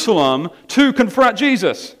Jerusalem to confront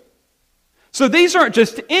Jesus. So these aren't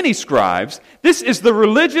just any scribes. This is the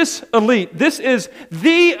religious elite. This is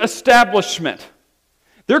the establishment.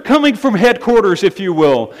 They're coming from headquarters, if you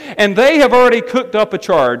will, and they have already cooked up a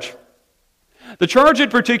charge. The charge in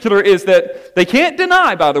particular is that they can't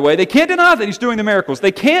deny, by the way, they can't deny that he's doing the miracles.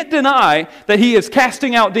 They can't deny that he is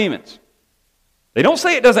casting out demons. They don't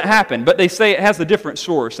say it doesn't happen, but they say it has a different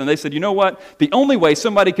source. And they said, you know what? The only way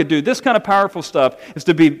somebody could do this kind of powerful stuff is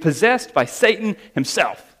to be possessed by Satan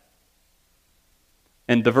himself.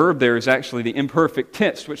 And the verb there is actually the imperfect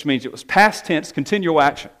tense, which means it was past tense, continual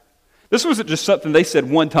action. This wasn't just something they said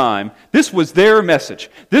one time. This was their message.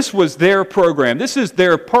 This was their program. This is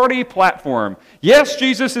their party platform. Yes,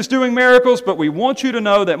 Jesus is doing miracles, but we want you to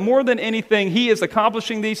know that more than anything, he is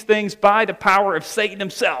accomplishing these things by the power of Satan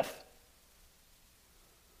himself.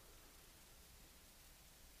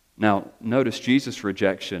 Now, notice Jesus'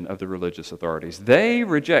 rejection of the religious authorities. They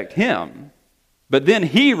reject him, but then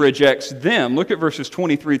he rejects them. Look at verses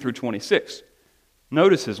 23 through 26.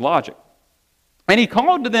 Notice his logic. And he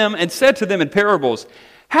called to them and said to them in parables,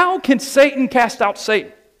 how can Satan cast out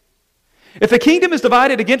Satan? If a kingdom is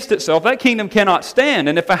divided against itself, that kingdom cannot stand.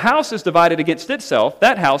 And if a house is divided against itself,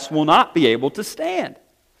 that house will not be able to stand.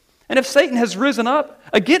 And if Satan has risen up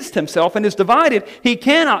against himself and is divided, he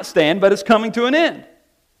cannot stand, but is coming to an end.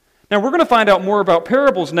 Now, we're going to find out more about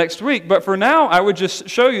parables next week, but for now, I would just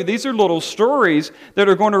show you these are little stories that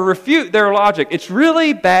are going to refute their logic. It's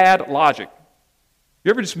really bad logic.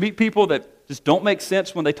 You ever just meet people that just don't make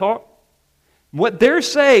sense when they talk? What they're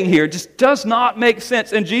saying here just does not make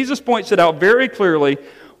sense, and Jesus points it out very clearly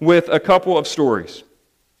with a couple of stories.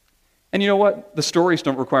 And you know what? The stories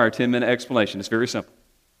don't require a 10-minute explanation. It's very simple.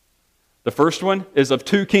 The first one is of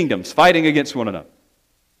two kingdoms fighting against one another.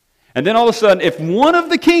 And then all of a sudden, if one of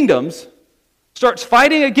the kingdoms starts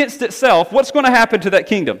fighting against itself, what's going to happen to that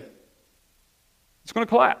kingdom? It's going to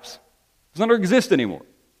collapse. It's not going to exist anymore.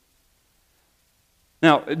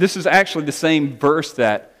 Now, this is actually the same verse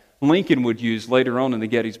that Lincoln would use later on in the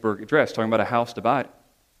Gettysburg Address, talking about a house divided.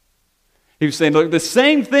 He was saying, look, the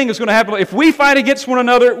same thing is going to happen. If we fight against one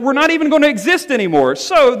another, we're not even going to exist anymore.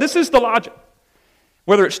 So this is the logic.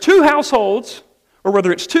 Whether it's two households or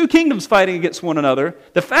whether it's two kingdoms fighting against one another,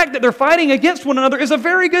 the fact that they're fighting against one another is a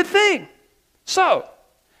very good thing. So,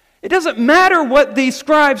 it doesn't matter what these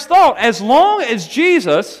scribes thought. As long as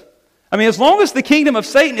as long as the kingdom of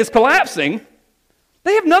Satan is collapsing,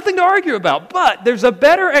 they have nothing to argue about. But there's a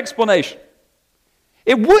better explanation.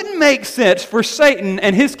 It wouldn't make sense for Satan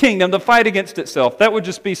and his kingdom to fight against itself. That would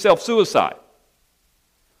just be self-suicide.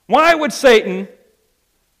 Why would Satan,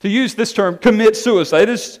 to use this term, commit suicide?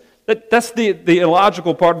 That's the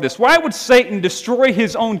illogical part of this. Why would Satan destroy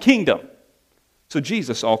his own kingdom? So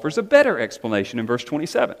Jesus offers a better explanation in verse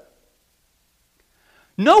 27.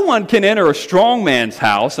 No one can enter a strong man's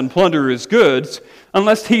house and plunder his goods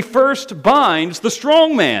unless he first binds the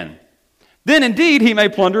strong man. Then indeed he may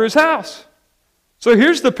plunder his house. So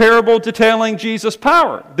here's the parable detailing Jesus'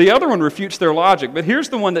 power. The other one refutes their logic, but here's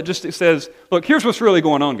the one that just says, look, here's what's really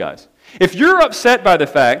going on, guys. If you're upset by the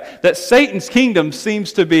fact that Satan's kingdom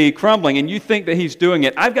seems to be crumbling and you think that he's doing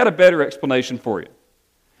it, I've got a better explanation for you.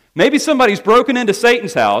 Maybe somebody's broken into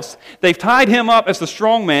Satan's house, they've tied him up as the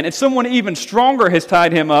strong man, and someone even stronger has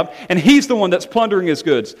tied him up, and he's the one that's plundering his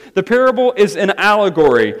goods. The parable is an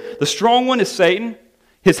allegory. The strong one is Satan.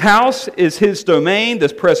 His house is his domain,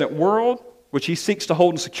 this present world, which he seeks to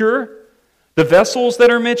hold and secure. The vessels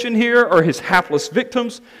that are mentioned here are his hapless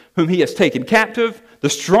victims, whom he has taken captive. The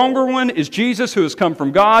stronger one is Jesus, who has come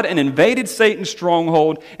from God and invaded Satan's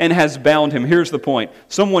stronghold and has bound him. Here's the point.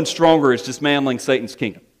 Someone stronger is dismantling Satan's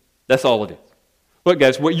kingdom. That's all it is. Look,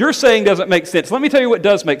 guys, what you're saying doesn't make sense. Let me tell you what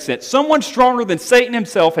does make sense. Someone stronger than Satan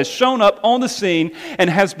himself has shown up on the scene and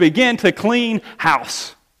has begun to clean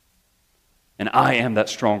house. And I am that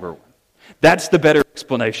stronger one. That's the better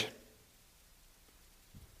explanation.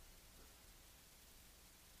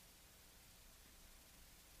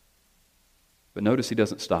 But notice he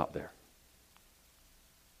doesn't stop there.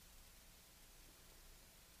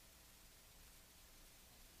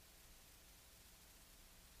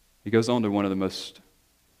 He goes on to one of the most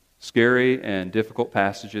scary and difficult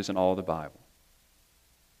passages in all of the Bible.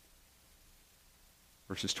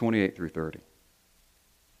 Verses 28 through 30.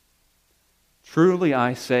 Truly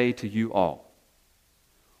I say to you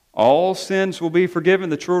all sins will be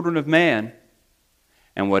forgiven the children of man,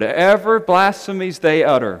 and whatever blasphemies they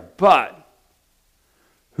utter. But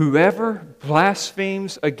whoever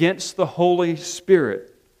blasphemes against the Holy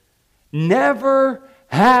Spirit never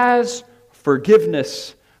has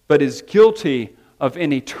forgiveness, but is guilty of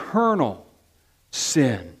an eternal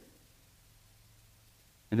sin.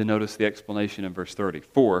 And then notice the explanation in verse 30.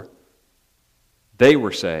 For they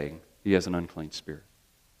were saying he has an unclean spirit.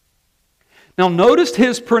 Now notice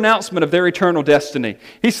his pronouncement of their eternal destiny.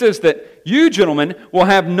 He says that you, gentlemen, will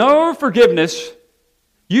have no forgiveness.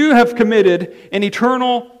 You have committed an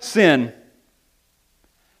eternal sin.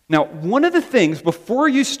 Now, one of the things, before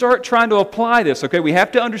you start trying to apply this, okay, we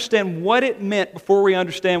have to understand what it meant before we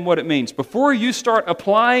understand what it means. Before you start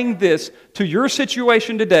applying this to your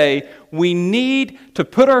situation today, we need to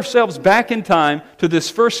put ourselves back in time to this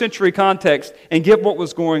first century context and get what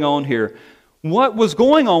was going on here. What was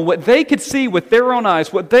going on, what they could see with their own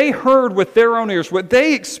eyes, what they heard with their own ears, what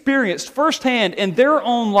they experienced firsthand in their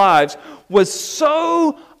own lives was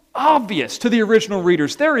so obvious to the original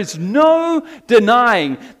readers. There is no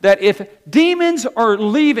denying that if demons are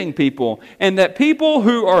leaving people and that people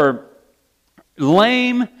who are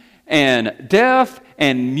lame and deaf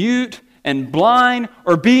and mute and blind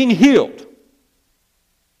are being healed,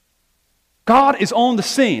 God is on the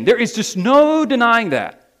scene. There is just no denying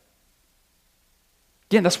that.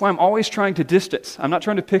 Again, that's why I'm always trying to distance. I'm not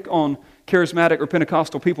trying to pick on charismatic or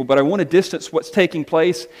Pentecostal people, but I want to distance what's taking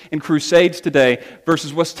place in crusades today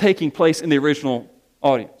versus what's taking place in the original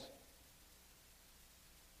audience.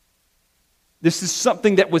 This is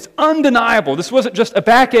something that was undeniable. This wasn't just a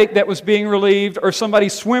backache that was being relieved or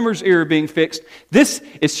somebody's swimmer's ear being fixed. This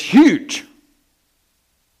is huge.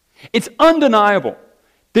 It's undeniable.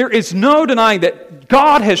 There is no denying that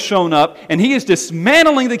God has shown up and He is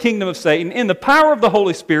dismantling the kingdom of Satan in the power of the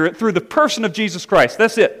Holy Spirit through the person of Jesus Christ.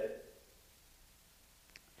 That's it.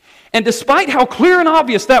 And despite how clear and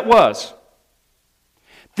obvious that was,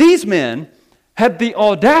 these men had the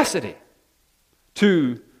audacity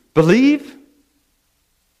to believe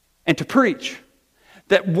and to preach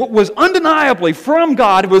that what was undeniably from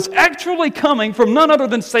God was actually coming from none other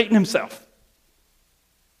than Satan himself.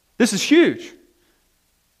 This is huge.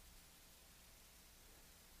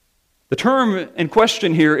 The term in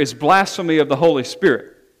question here is blasphemy of the Holy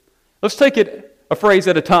Spirit. Let's take it a phrase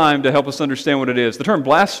at a time to help us understand what it is. The term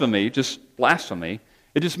blasphemy, just blasphemy,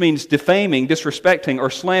 it just means defaming, disrespecting, or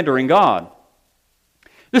slandering God.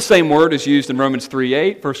 This same word is used in Romans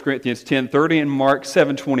 3:8, 1 Corinthians 10:30, and Mark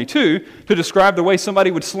 7:22 to describe the way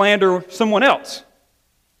somebody would slander someone else.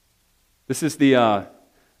 This is the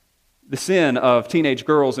sin of teenage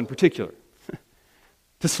girls in particular.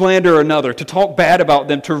 To slander another, to talk bad about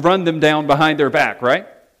them, to run them down behind their back, right?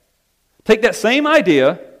 Take that same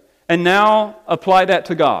idea and now apply that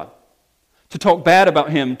to God. To talk bad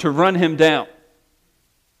about Him, to run Him down.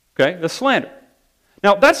 Okay, that's slander.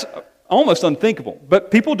 Now, that's almost unthinkable,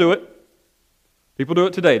 but people do it. People do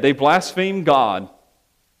it today. They blaspheme God.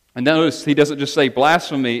 And notice He doesn't just say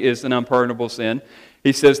blasphemy is an unpardonable sin.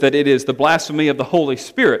 He says that it is the blasphemy of the Holy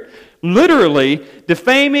Spirit. Literally,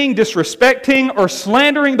 defaming, disrespecting, or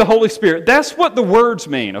slandering the Holy Spirit. That's what the words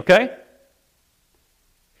mean, okay?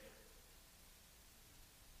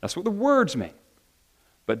 That's what the words mean.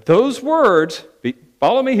 But those words,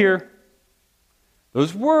 follow me here,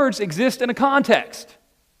 those words exist in a context.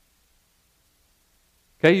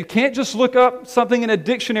 Okay, you can't just look up something in a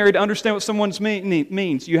dictionary to understand what someone's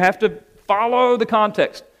means. You have to follow the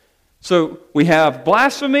context. So we have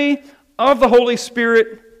blasphemy of the Holy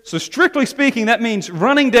Spirit. So strictly speaking, that means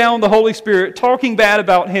running down the Holy Spirit, talking bad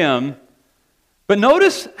about Him. But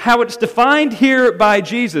notice how it's defined here by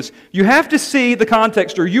Jesus. You have to see the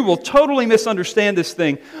context or you will totally misunderstand this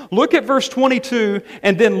thing. Look at verse 22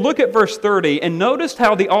 and then look at verse 30 and notice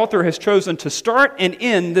how the author has chosen to start and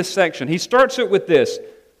end this section. He starts it with this.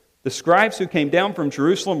 The scribes who came down from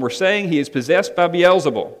Jerusalem were saying He is possessed by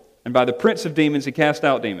Beelzebul, and by the prince of demons He cast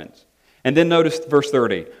out demons. And then notice verse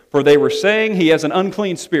 30. For they were saying he has an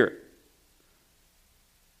unclean spirit.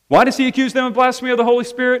 Why does he accuse them of blasphemy of the Holy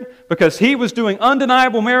Spirit? Because he was doing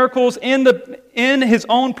undeniable miracles in his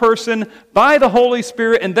own person by the Holy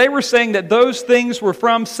Spirit, and they were saying that those things were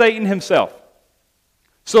from Satan himself.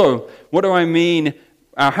 So, what do I mean?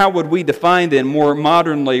 How would we define then more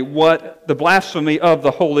modernly what the blasphemy of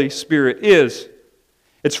the Holy Spirit is?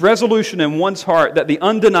 It's resolution in one's heart that the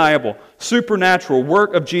undeniable, supernatural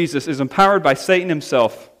work of Jesus is empowered by Satan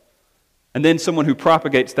himself, and then someone who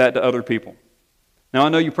propagates that to other people. Now, I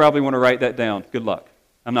know you probably want to write that down. Good luck.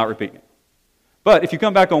 I'm not repeating it. But if you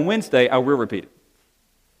come back on Wednesday, I will repeat it.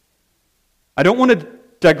 I don't want to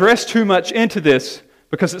digress too much into this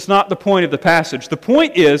because it's not the point of the passage. The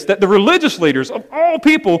point is that the religious leaders of all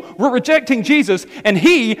people were rejecting Jesus, and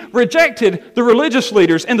he rejected the religious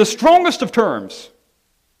leaders in the strongest of terms.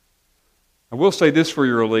 I will say this for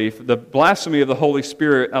your relief. The blasphemy of the Holy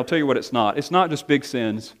Spirit, I'll tell you what it's not. It's not just big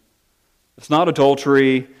sins. It's not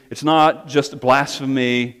adultery. It's not just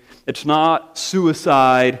blasphemy. It's not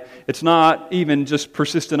suicide. It's not even just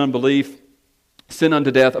persistent unbelief, sin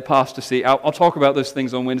unto death, apostasy. I'll talk about those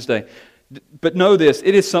things on Wednesday. But know this,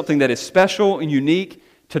 it is something that is special and unique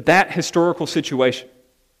to that historical situation.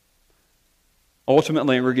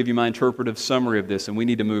 Ultimately, I'm going to give you my interpretive summary of this, and we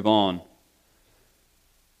need to move on.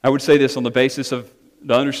 I would say this on the basis of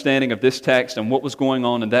the understanding of this text and what was going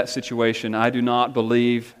on in that situation. I do not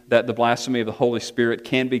believe that the blasphemy of the Holy Spirit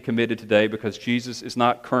can be committed today because Jesus is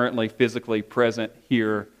not currently physically present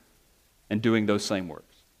here and doing those same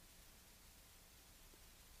works.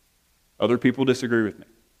 Other people disagree with me.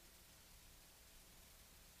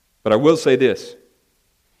 But I will say this.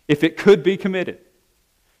 If it could be committed,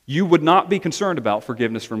 you would not be concerned about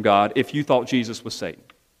forgiveness from God if you thought Jesus was Satan.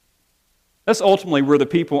 That's ultimately where the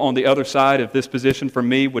people on the other side of this position from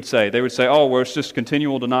me would say. They would say, oh, well, it's just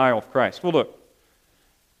continual denial of Christ. Well, look,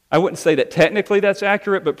 I wouldn't say that technically that's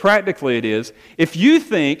accurate, but practically it is. If you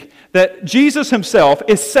think that Jesus himself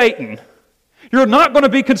is Satan, you're not going to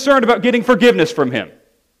be concerned about getting forgiveness from him.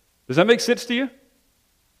 Does that make sense to you?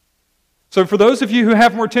 So for those of you who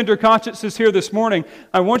have more tender consciences here this morning,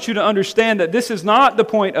 I want you to understand that this is not the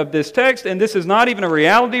point of this text, and this is not even a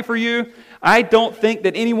reality for you. I don't think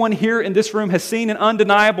that anyone here in this room has seen an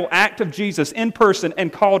undeniable act of Jesus in person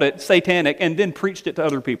and called it satanic and then preached it to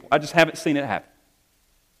other people. I just haven't seen it happen.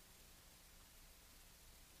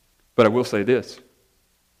 But I will say this.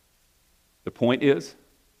 The point is,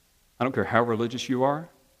 I don't care how religious you are,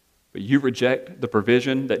 but you reject the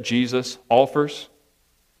provision that Jesus offers,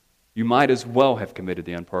 you might as well have committed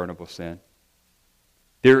the unpardonable sin.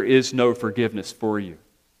 There is no forgiveness for you.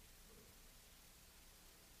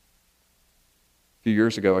 A few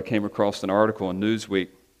years ago, I came across an article in Newsweek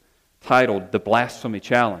titled The Blasphemy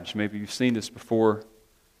Challenge. Maybe you've seen this before.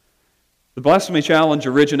 The Blasphemy Challenge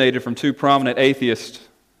originated from two prominent atheists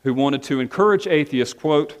who wanted to encourage atheists,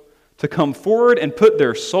 quote, to come forward and put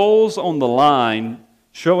their souls on the line,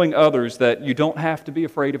 showing others that you don't have to be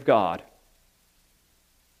afraid of God.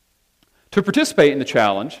 To participate in the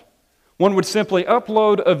challenge, one would simply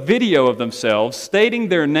upload a video of themselves stating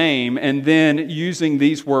their name and then using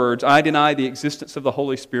these words, I deny the existence of the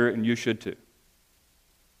Holy Spirit and you should too.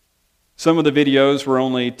 Some of the videos were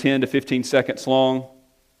only 10 to 15 seconds long.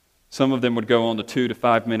 Some of them would go on to 2 to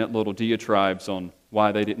 5 minute little diatribes on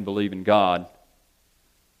why they didn't believe in God.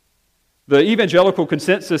 The evangelical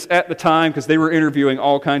consensus at the time, because they were interviewing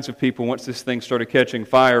all kinds of people once this thing started catching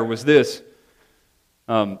fire, was this.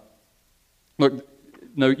 Look,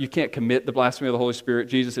 no, you can't commit the blasphemy of the Holy Spirit.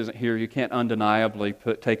 Jesus isn't here. You can't undeniably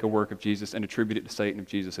take a work of Jesus and attribute it to Satan if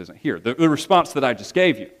Jesus isn't here. The response that I just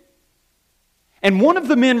gave you. And one of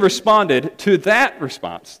the men responded to that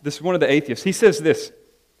response. This is one of the atheists. He says this.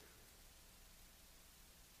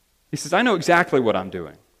 He says, I know exactly what I'm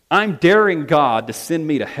doing. I'm daring God to send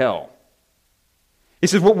me to hell. He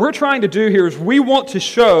says, what we're trying to do here is we want to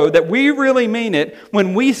show that we really mean it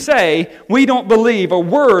when we say we don't believe a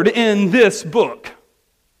word in this book.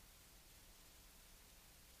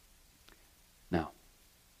 Now,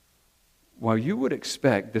 while you would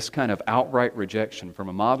expect this kind of outright rejection from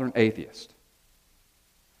a modern atheist,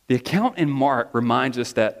 the account in Mark reminds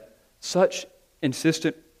us that such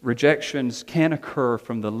insistent rejections can occur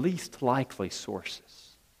from the least likely sources.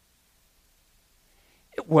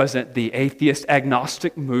 It wasn't the atheist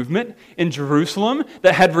agnostic movement in Jerusalem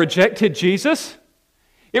that had rejected Jesus.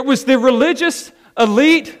 It was the religious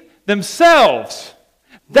elite themselves.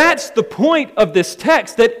 That's the point of this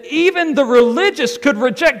text, that even the religious could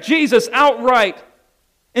reject Jesus outright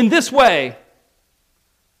in this way.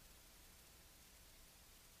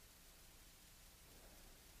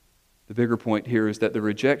 The bigger point here is that the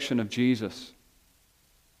rejection of Jesus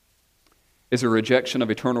is a rejection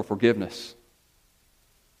of eternal forgiveness,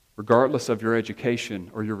 regardless of your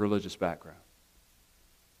education or your religious background.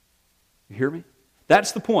 You hear me?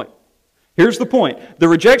 That's the point. Here's the point. The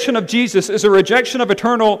rejection of Jesus is a rejection of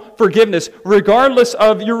eternal forgiveness, regardless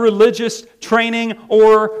of your religious training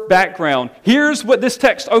or background. Here's what this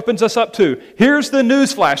text opens us up to. Here's the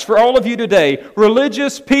newsflash for all of you today.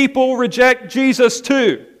 Religious people reject Jesus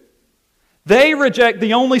too. They reject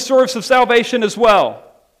the only source of salvation as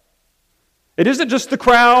well. It isn't just the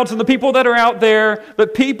crowds and the people that are out there,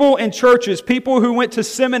 but people in churches, people who went to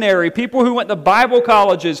seminary, people who went to Bible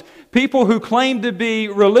colleges, people who claim to be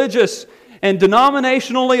religious and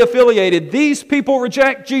denominationally affiliated. These people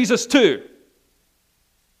reject Jesus too.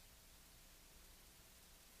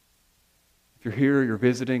 If you're here, you're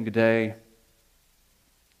visiting today,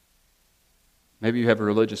 maybe you have a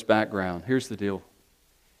religious background. Here's the deal.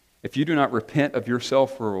 If you do not repent of your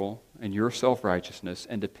self-rule and your self-righteousness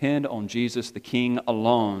and depend on Jesus the King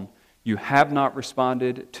alone, you have not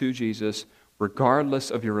responded to Jesus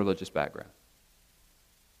regardless of your religious background.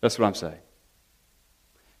 That's what I'm saying.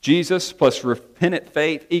 Jesus plus repentant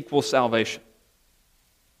faith equals salvation.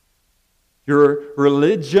 Your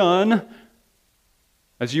religion,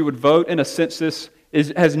 as you would vote in a census,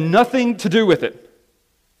 has nothing to do with it.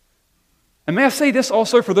 And may I say this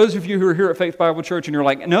also for those of you who are here at Faith Bible Church and you're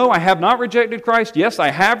like, no, I have not rejected Christ. Yes, I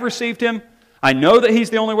have received Him. I know that He's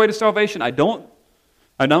the only way to salvation. I'm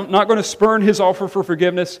not going to spurn His offer for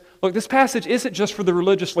forgiveness. Look, this passage isn't just for the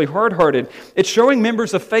religiously hard-hearted. It's showing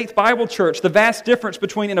members of Faith Bible Church the vast difference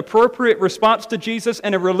between an appropriate response to Jesus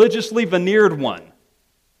and a religiously veneered one. Do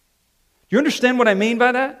you understand what I mean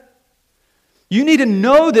by that? You need to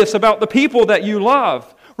know this about the people that you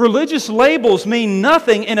love. Religious labels mean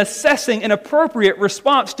nothing in assessing an appropriate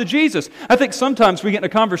response to Jesus. I think sometimes we get in a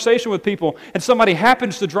conversation with people and somebody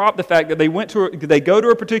happens to drop the fact that they go to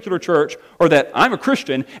a particular church or that I'm a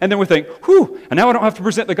Christian, and then we think, whew, and now I don't have to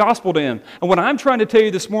present the gospel to him. And what I'm trying to tell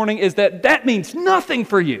you this morning is that means nothing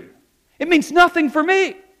for you. It means nothing for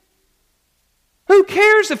me. Who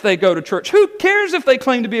cares if they go to church? Who cares if they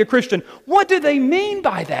claim to be a Christian? What do they mean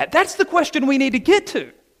by that? That's the question we need to get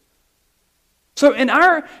to. So in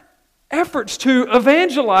our efforts to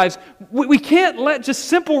evangelize, we can't let just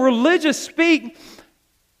simple religious speak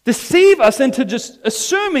deceive us into just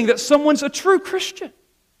assuming that someone's a true Christian.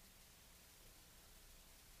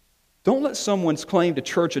 Don't let someone's claim to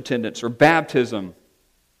church attendance or baptism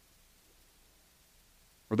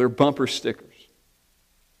or their bumper stickers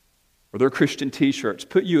or their Christian t-shirts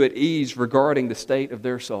put you at ease regarding the state of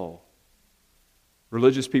their soul.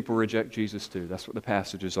 Religious people reject Jesus too. That's what the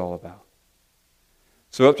passage is all about.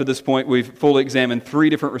 So up to this point, we've fully examined three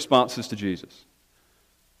different responses to Jesus.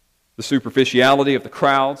 The superficiality of the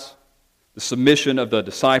crowds, the submission of the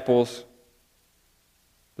disciples,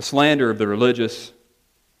 the slander of the religious,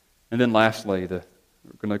 and then lastly, we're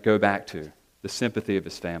going to go back to the sympathy of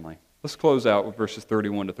His family. Let's close out with verses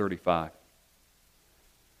 31 to 35.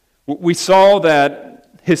 We saw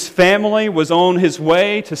that His family was on His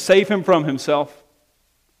way to save Him from Himself.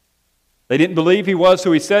 They didn't believe He was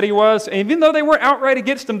who He said He was. And even though they weren't outright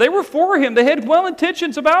against Him, they were for Him. They had well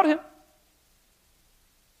intentions about Him.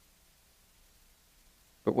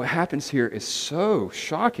 But what happens here is so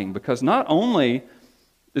shocking because not only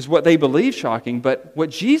is what they believe shocking, but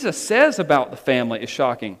what Jesus says about the family is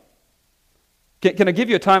shocking. Can I give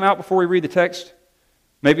you a timeout before we read the text?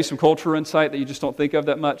 Maybe some cultural insight that you just don't think of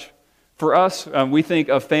that much. For us, we think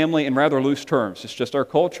of family in rather loose terms. It's just our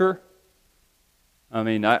culture. I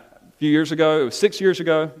mean, a few years ago, it was 6 years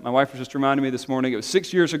ago, my wife was just reminding me this morning, it was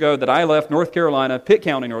 6 years ago that I left North Carolina, Pitt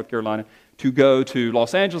County, North Carolina, to go to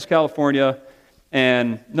Los Angeles, California,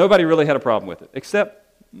 and nobody really had a problem with it, except,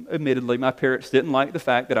 admittedly, my parents didn't like the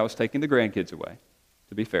fact that I was taking the grandkids away,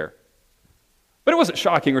 to be fair. But it wasn't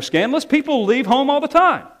shocking or scandalous. People leave home all the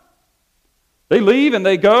time. They leave and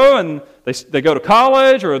they go to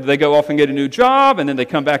college, or they go off and get a new job, and then they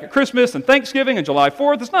come back at Christmas and Thanksgiving and July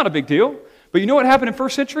 4th. It's not a big deal. But you know what happened in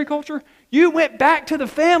first century culture? You went back to the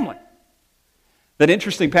family. That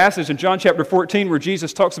interesting passage in John chapter 14 where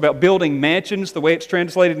Jesus talks about building mansions, the way it's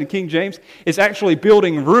translated in King James, is actually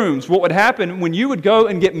building rooms. What would happen when you would go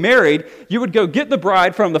and get married, you would go get the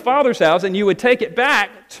bride from the father's house and you would take it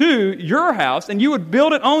back to your house and you would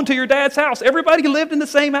build it onto your dad's house. Everybody lived in the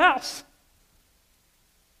same house.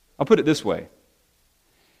 I'll put it this way.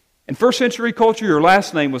 In first century culture, your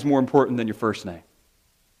last name was more important than your first name.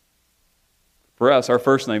 For us, our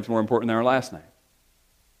first name is more important than our last name.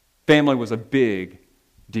 Family was a big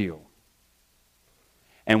deal.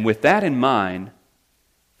 And with that in mind,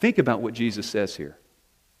 think about what Jesus says here.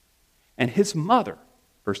 and his mother,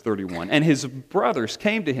 verse 31, and his brothers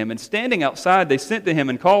came to him, and standing outside they sent to him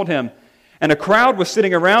and called him. And a crowd was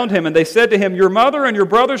sitting around him, and they said to him, your mother and your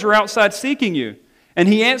brothers are outside seeking you. And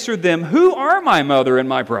he answered them, who are my mother and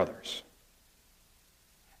my brothers?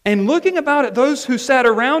 And looking about at those who sat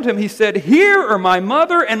around him, he said, here are my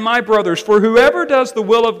mother and my brothers, for whoever does the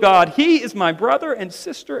will of God, he is my brother and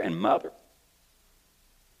sister and mother.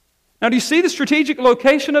 Now, do you see the strategic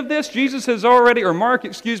location of this? Mark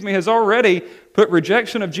has already put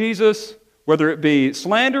rejection of Jesus, whether it be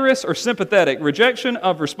slanderous or sympathetic, rejection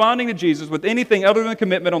of responding to Jesus with anything other than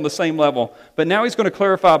commitment on the same level. But now he's going to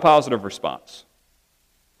clarify a positive response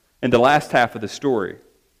in the last half of the story.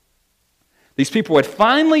 These people had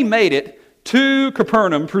finally made it to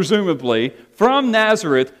Capernaum, presumably, from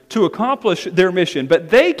Nazareth to accomplish their mission, but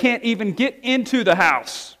they can't even get into the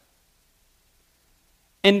house.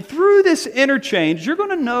 And through this interchange, you're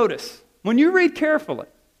going to notice, when you read carefully,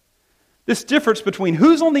 this difference between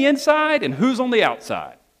who's on the inside and who's on the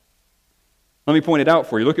outside. Let me point it out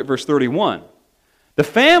for you. Look at verse 31. The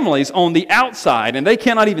family's on the outside, and they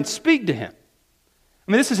cannot even speak to him.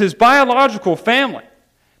 I mean, this is his biological family.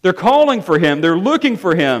 They're calling for him. They're looking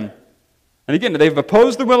for him. And again, they've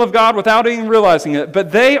opposed the will of God without even realizing it,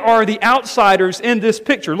 but they are the outsiders in this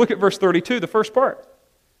picture. Look at verse 32, the first part.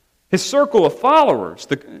 His circle of followers.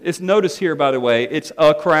 Notice here, by the way, it's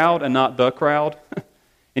a crowd and not the crowd.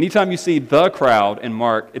 Anytime you see the crowd in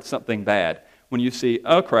Mark, it's something bad. When you see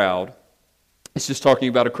a crowd, it's just talking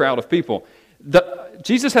about a crowd of people.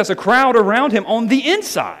 Jesus has a crowd around him on the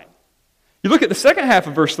inside. You look at the second half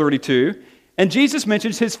of verse 32, and Jesus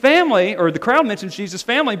mentions his family, or the crowd mentions Jesus'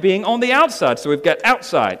 family being on the outside. So we've got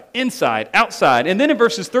outside, inside, outside. And then in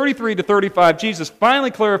verses 33 to 35, Jesus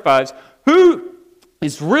finally clarifies who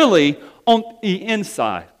is really on the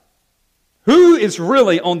inside. Who is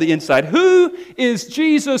really on the inside? Who is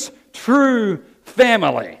Jesus' true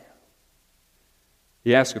family?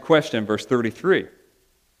 He asks a question in verse 33.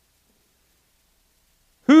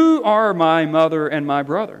 Who are my mother and my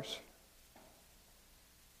brothers?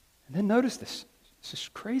 And then notice this. It's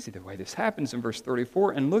just crazy the way this happens in verse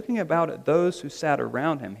 34. And looking about at those who sat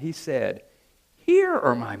around him, he said, here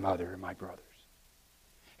are my mother and my brothers.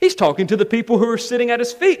 He's talking to the people who are sitting at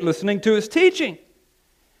his feet, listening to his teaching.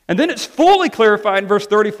 And then it's fully clarified in verse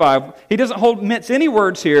 35. He doesn't mince any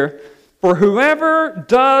words here. For whoever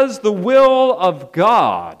does the will of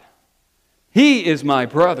God, he is my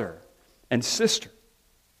brother and sister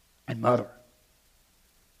and mother.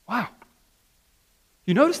 Wow.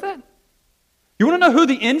 You notice that? You want to know who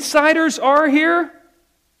the insiders are here?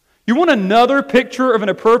 You want another picture of an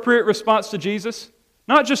appropriate response to Jesus?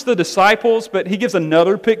 Not just the disciples, but he gives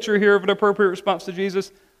another picture here of an appropriate response to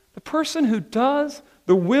Jesus. The person who does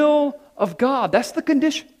the will of God. That's the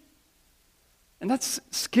condition. And that's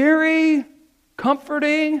scary,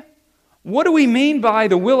 comforting. What do we mean by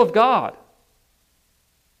the will of God?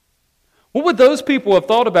 What would those people have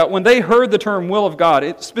thought about when they heard the term will of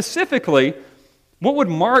God? Specifically, what would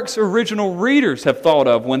Mark's original readers have thought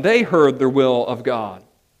of when they heard the will of God?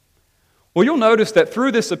 Well, you'll notice that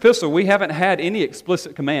through this epistle, we haven't had any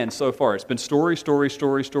explicit commands so far. It's been story, story,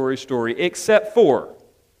 story, story, story, except for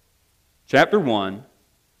chapter 1,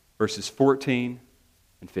 verses 14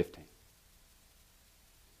 and 15.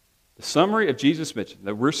 The summary of Jesus' mission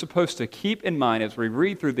that we're supposed to keep in mind as we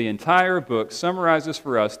read through the entire book summarizes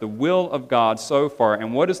for us the will of God so far.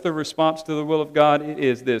 And what is the response to the will of God? It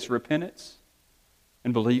is this: repentance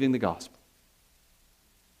and believing the gospel.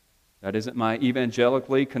 That isn't my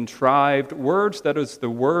evangelically contrived words. That is the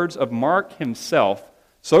words of Mark himself.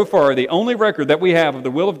 So far, the only record that we have of the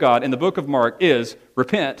will of God in the book of Mark is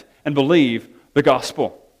repent and believe the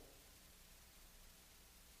gospel.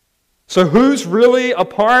 So who's really a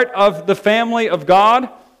part of the family of God?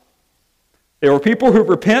 There are people who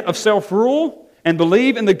repent of self-rule and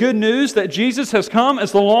believe in the good news that Jesus has come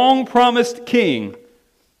as the long-promised King.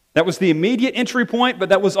 That was the immediate entry point, but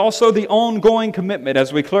that was also the ongoing commitment,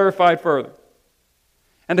 as we clarified further.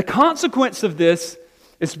 And the consequence of this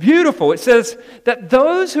is beautiful. It says that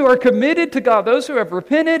those who are committed to God, those who have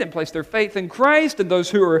repented and placed their faith in Christ, and those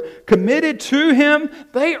who are committed to Him,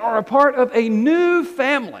 they are a part of a new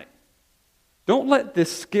family. Don't let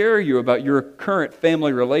this scare you about your current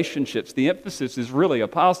family relationships. The emphasis is really a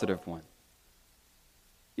positive one.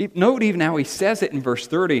 Note even how he says it in verse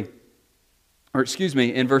 30.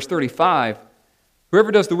 In verse 35,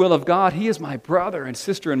 whoever does the will of God, he is my brother and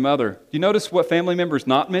sister and mother. Do you notice what family member is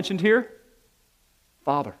not mentioned here?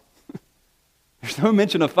 Father. There's no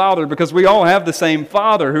mention of father because we all have the same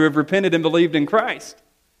Father who have repented and believed in Christ.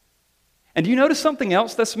 And do you notice something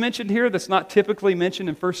else that's mentioned here that's not typically mentioned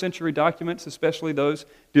in first century documents, especially those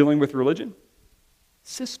dealing with religion?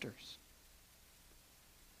 Sisters.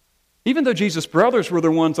 Even though Jesus' brothers were the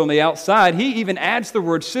ones on the outside, he even adds the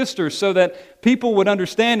word sisters so that people would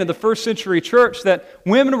understand in the first century church that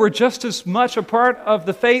women were just as much a part of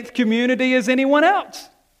the faith community as anyone else.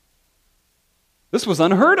 This was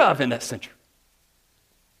unheard of in that century.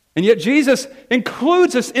 And yet Jesus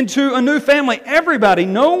includes us into a new family. Everybody,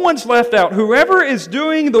 no one's left out. Whoever is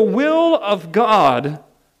doing the will of God.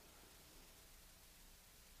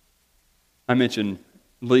 I mentioned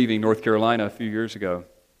leaving North Carolina a few years ago.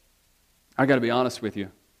 I got to be honest with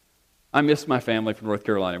you. I miss my family from North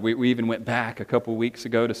Carolina. We even went back a couple weeks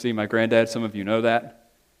ago to see my granddad. Some of you know that.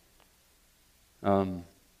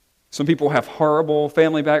 Some people have horrible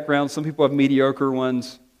family backgrounds. Some people have mediocre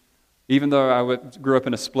ones. Even though I grew up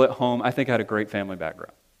in a split home, I think I had a great family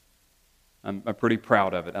background. I'm pretty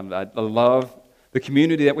proud of it. I love the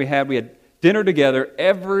community that we had. We had dinner together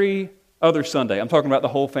every other Sunday. I'm talking about the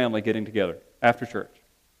whole family getting together after church.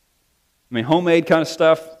 I mean, homemade kind of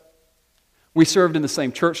stuff. We served in the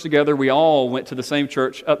same church together. We all went to the same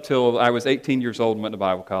church up till I was 18 years old and went to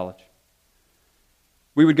Bible college.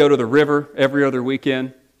 We would go to the river every other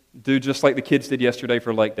weekend, do just like the kids did yesterday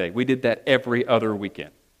for Lake Day. We did that every other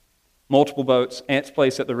weekend. Multiple boats, Aunt's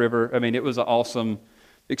place at the river. I mean, it was an awesome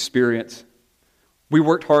experience. We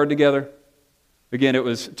worked hard together. Again, it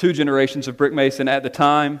was 2 generations of brick mason at the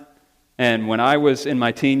time. And when I was in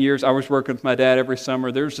my teen years, I was working with my dad every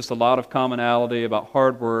summer. There was just a lot of commonality about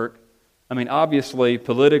hard work. I mean, obviously,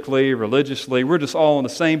 politically, religiously, we're just all on the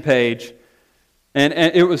same page. And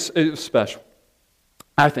it was special.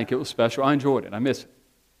 I think it was special. I enjoyed it. I miss it.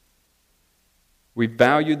 We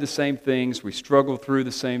valued the same things. We struggled through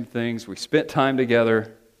the same things. We spent time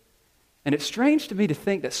together. And it's strange to me to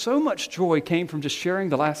think that so much joy came from just sharing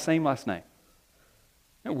the same last name.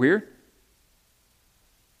 Isn't that weird?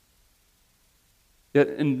 Yet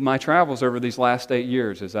in my travels over these last 8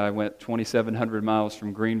 years, as I went 2,700 miles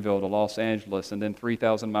from Greenville to Los Angeles, and then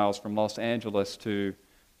 3,000 miles from Los Angeles to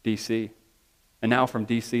D.C., and now from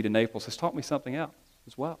D.C. to Naples, has taught me something else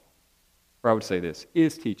as well. Or I would say this,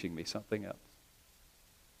 is teaching me something else.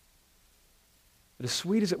 But as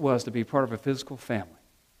sweet as it was to be part of a physical family,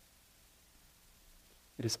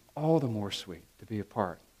 it is all the more sweet to be a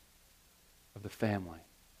part of the family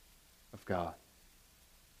of God.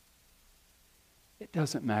 It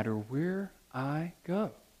doesn't matter where I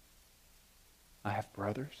go. I have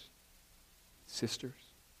brothers, sisters,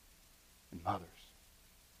 and mothers.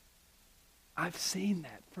 I've seen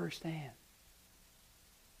that firsthand.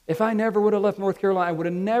 If I never would have left North Carolina, I would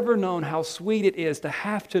have never known how sweet it is to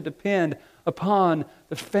have to depend upon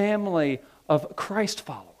the family of Christ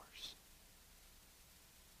followers.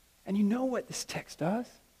 And you know what this text does?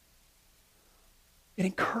 It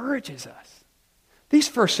encourages us. These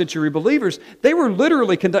first century believers, they were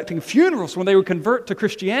literally conducting funerals when they would convert to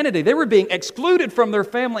Christianity. They were being excluded from their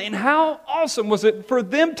family. And how awesome was it for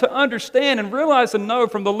them to understand and realize and know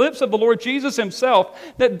from the lips of the Lord Jesus himself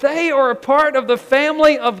that they are a part of the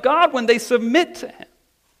family of God when they submit to him.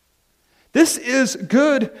 This is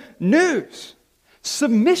good news.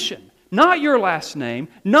 Submission. Not your last name,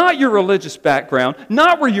 not your religious background,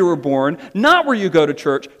 not where you were born, not where you go to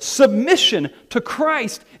church. Submission to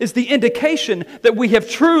Christ is the indication that we have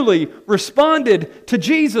truly responded to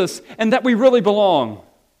Jesus and that we really belong.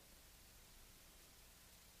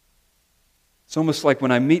 It's almost like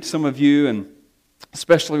when I meet some of you, and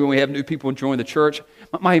especially when we have new people join the church,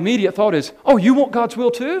 my immediate thought is, oh, you want God's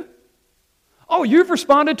will too? Oh, you've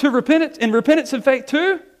responded to repentance and faith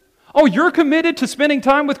too? Oh, you're committed to spending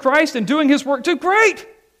time with Christ and doing his work too? Great!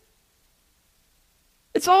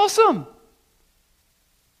 It's awesome.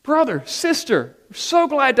 Brother, sister, we're so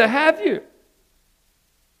glad to have you.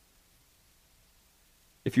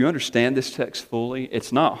 If you understand this text fully,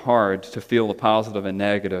 it's not hard to feel the positive and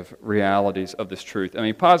negative realities of this truth. I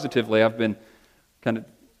mean, positively, I've been kind of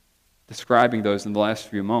describing those in the last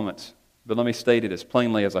few moments, but let me state it as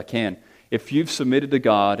plainly as I can. If you've submitted to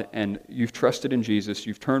God and you've trusted in Jesus,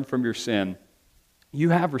 you've turned from your sin,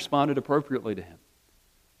 you have responded appropriately to him.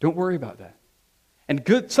 Don't worry about that. And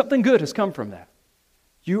something good has come from that.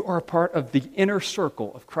 You are a part of the inner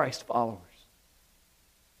circle of Christ followers.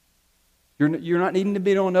 You're not needing to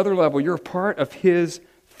be on another level. You're a part of his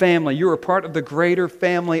family. You're a part of the greater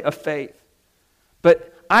family of faith.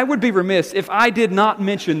 But I would be remiss if I did not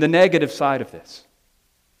mention the negative side of this.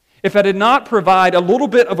 If I did not provide a little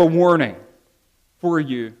bit of a warning for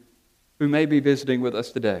you who may be visiting with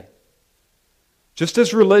us today. Just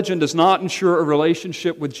as religion does not ensure a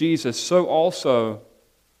relationship with Jesus, so also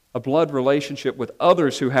A blood relationship with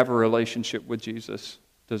others who have a relationship with Jesus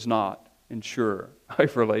does not ensure a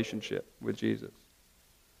relationship with Jesus.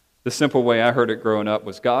 The simple way I heard it growing up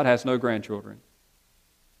was, God has no grandchildren.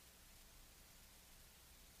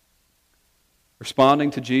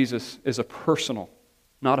 Responding to Jesus is a personal,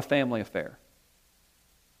 not a family affair.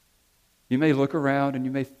 You may look around and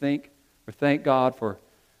you may think or thank God for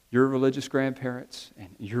your religious grandparents and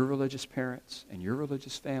your religious parents and your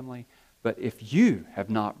religious family, but if you have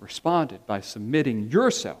not responded by submitting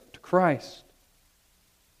yourself to Christ,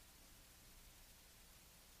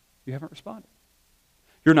 you haven't responded.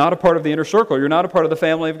 You're not a part of the inner circle. You're not a part of the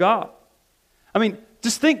family of God. I mean,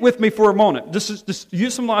 just think with me for a moment. Just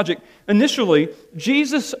use some logic. Initially,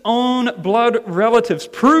 Jesus' own blood relatives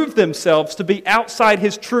proved themselves to be outside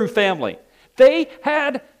His true family. They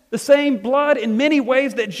had the same blood in many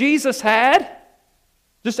ways that Jesus had.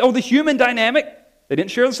 Just the human dynamic. They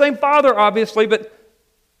didn't share the same father, obviously, but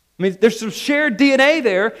I mean, there's some shared DNA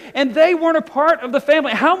there, and they weren't a part of the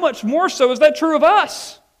family. How much more so is that true of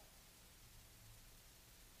us?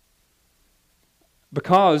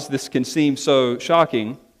 Because this can seem so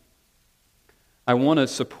shocking, I want to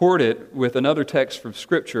support it with another text from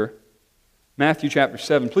Scripture, Matthew chapter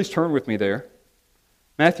 7. Please turn with me there.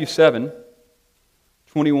 Matthew 7,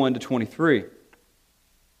 21 to 23.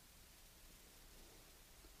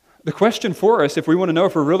 The question for us, if we want to know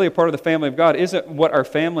if we're really a part of the family of God, isn't what our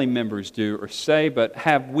family members do or say, but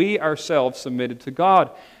have we ourselves submitted to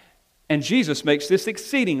God? And Jesus makes this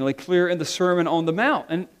exceedingly clear in the Sermon on the Mount.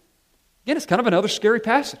 And again, it's kind of another scary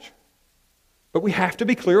passage. But we have to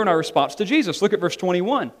be clear in our response to Jesus. Look at verse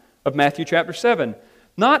 21 of Matthew chapter 7.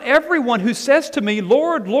 Not everyone who says to me,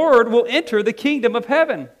 Lord, Lord, will enter the kingdom of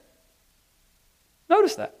heaven.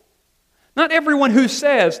 Notice that. Not everyone who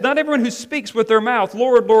says, not everyone who speaks with their mouth,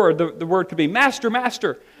 Lord, Lord, the word could be Master,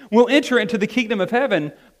 Master, will enter into the kingdom of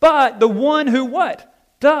heaven, but the one who what?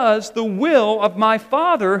 Does the will of my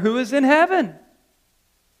Father who is in heaven.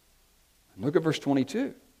 Look at verse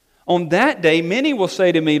 22. On that day, many will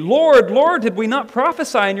say to me, Lord, Lord, did we not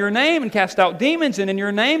prophesy in your name and cast out demons, and in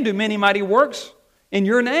your name do many mighty works in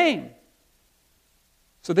your name?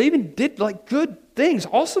 So they even did good things,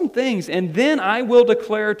 awesome things. And then I will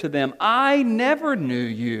declare to them, I never knew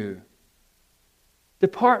you.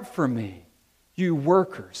 Depart from me, you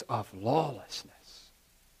workers of lawlessness.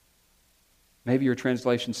 Maybe your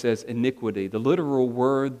translation says iniquity. The literal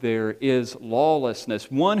word there is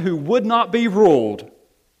lawlessness, one who would not be ruled.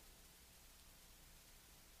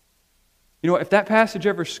 You know, if that passage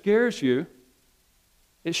ever scares you,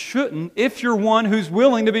 it shouldn't if you're one who's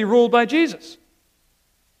willing to be ruled by Jesus.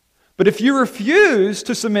 But if you refuse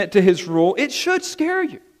to submit to His rule, it should scare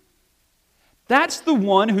you. That's the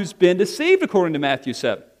one who's been deceived, according to Matthew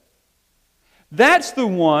 7. That's the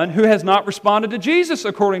one who has not responded to Jesus,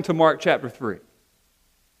 according to Mark chapter 3.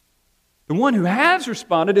 The one who has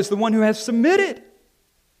responded is the one who has submitted.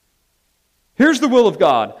 Here's the will of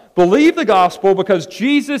God. Believe the gospel because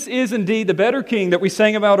Jesus is indeed the better king that we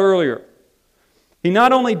sang about earlier. He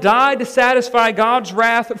not only died to satisfy God's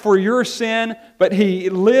wrath for your sin, but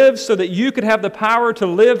He lived so that you could have the power to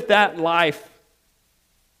live that life.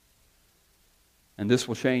 And this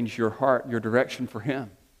will change your heart, your direction for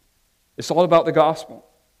Him. It's all about the gospel.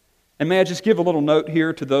 And may I just give a little note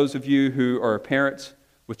here to those of you who are parents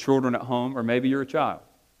with children at home, or maybe you're a child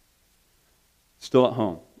still at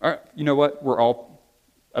home. All right, you know what? We're all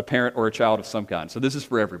a parent or a child of some kind, so this is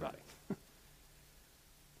for everybody.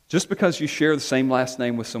 Just because you share the same last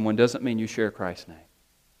name with someone doesn't mean you share Christ's name.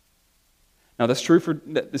 Now that's true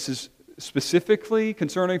this is specifically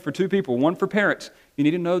concerning for two people. One for parents. You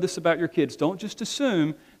need to know this about your kids. Don't just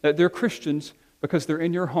assume that they're Christians because they're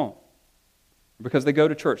in your home, because they go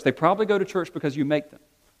to church. They probably go to church because you make them.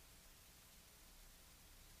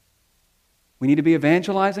 We need to be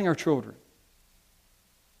evangelizing our children.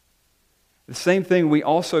 The same thing we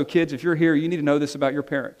also, kids, if you're here, you need to know this about your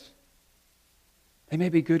parents. They may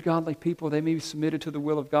be good, godly people. They may be submitted to the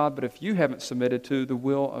will of God. But if you haven't submitted to the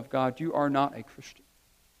will of God, you are not a Christian.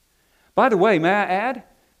 By the way, may I add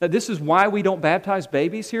that this is why we don't baptize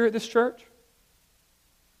babies here at this church?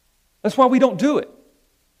 That's why we don't do it.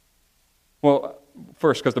 Well,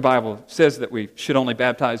 first, because the Bible says that we should only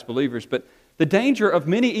baptize believers. But the danger of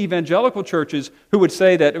many evangelical churches who would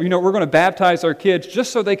say that, we're going to baptize our kids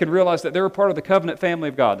just so they can realize that they're a part of the covenant family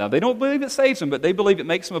of God. Now, they don't believe it saves them, but they believe it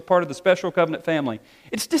makes them a part of the special covenant family.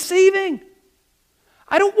 It's deceiving.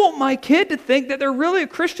 I don't want my kid to think that they're really a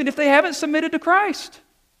Christian if they haven't submitted to Christ.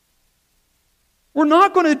 We're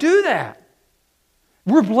not going to do that.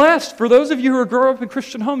 We're blessed. For those of you who grow up in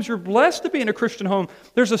Christian homes, you're blessed to be in a Christian home.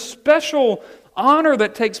 There's a special honor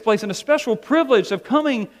that takes place and a special privilege of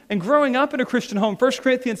coming and growing up in a Christian home. 1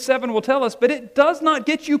 Corinthians 7 will tell us, but it does not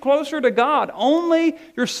get you closer to God. Only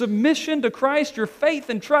your submission to Christ, your faith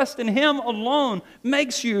and trust in Him alone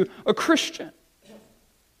makes you a Christian.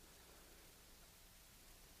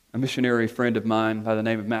 A missionary friend of mine by the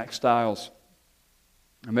name of Max Stiles,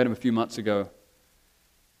 I met him a few months ago.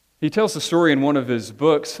 He tells the story in one of his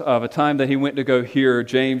books of a time that he went to go hear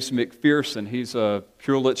James McPherson. He's a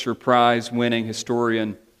Pulitzer Prize winning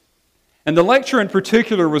historian. And the lecture in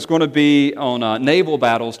particular was going to be on naval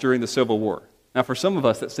battles during the Civil War. Now, for some of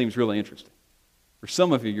us, that seems really interesting. For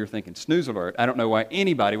some of you, you're thinking, snooze alert. I don't know why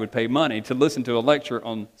anybody would pay money to listen to a lecture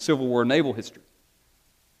on Civil War naval history.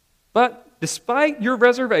 But despite your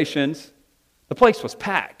reservations, the place was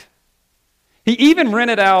packed. He even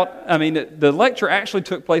rented out, the lecture actually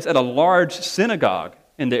took place at a large synagogue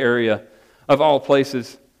in the area of all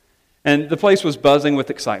places. And the place was buzzing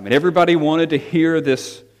with excitement. Everybody wanted to hear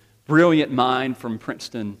this brilliant mind from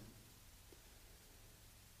Princeton.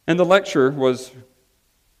 And the lecture was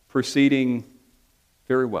proceeding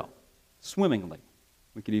very well, swimmingly.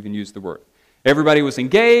 We could even use the word. Everybody was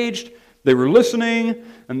engaged. They were listening,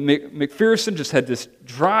 and McPherson just had this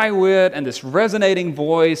dry wit and this resonating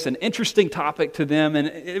voice, an interesting topic to them, and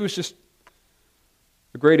it was just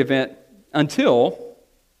a great event until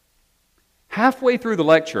halfway through the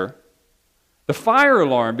lecture, the fire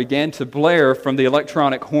alarm began to blare from the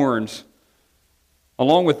electronic horns,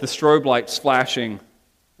 along with the strobe lights flashing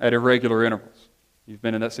at irregular intervals. You've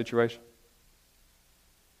been in that situation?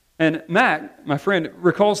 And Mac, my friend,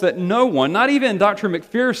 recalls that no one, not even Dr.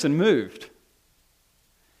 McPherson, moved.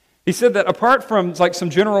 He said that apart from like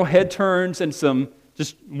some general head turns and some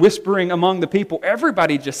just whispering among the people,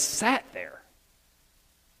 everybody just sat there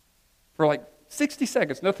for like 60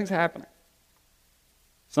 seconds. Nothing's happening.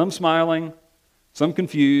 Some smiling, some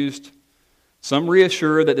confused, some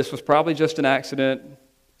reassured that this was probably just an accident,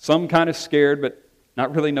 some kind of scared but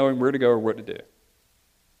not really knowing where to go or what to do.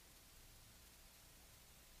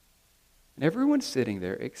 And everyone's sitting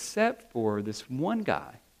there except for this one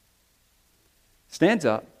guy. Stands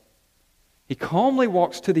up, he calmly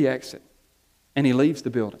walks to the exit, and he leaves the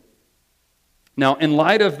building. Now, in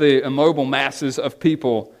light of the immobile masses of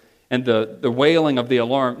people and the wailing of the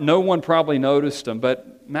alarm, no one probably noticed him,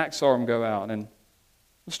 but Max saw him go out. And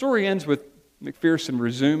the story ends with McPherson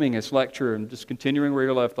resuming his lecture and just continuing where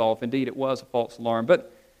he left off. Indeed, it was a false alarm.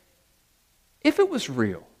 But if it was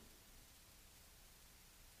real,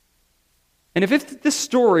 and if this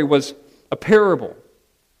story was a parable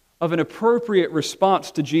of an appropriate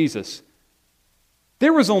response to Jesus,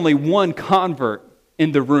 there was only one convert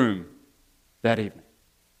in the room that evening.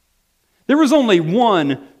 There was only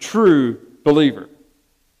one true believer.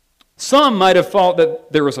 Some might have thought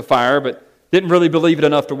that there was a fire, but didn't really believe it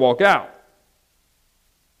enough to walk out.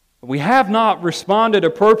 We have not responded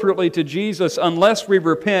appropriately to Jesus unless we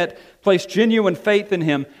repent, place genuine faith in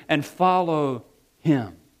Him, and follow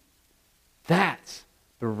Him. That's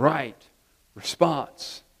the right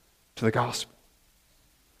response to the gospel.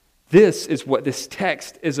 This is what this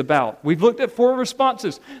text is about. We've looked at 4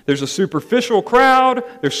 responses. There's a superficial crowd,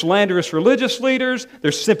 there's slanderous religious leaders,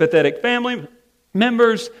 there's sympathetic family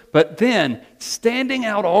members, but then standing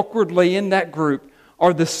out awkwardly in that group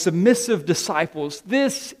are the submissive disciples.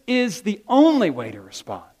 This is the only way to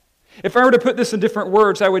respond. If I were to put this in different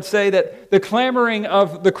words, I would say that the clamoring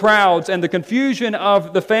of the crowds and the confusion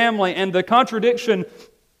of the family and the contradiction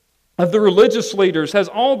of the religious leaders has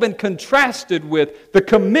all been contrasted with the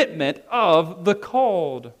commitment of the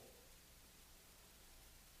called.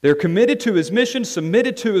 They're committed to His mission,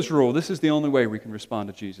 submitted to His rule. This is the only way we can respond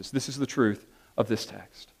to Jesus. This is the truth of this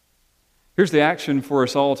text. Here's the action for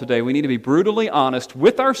us all today. We need to be brutally honest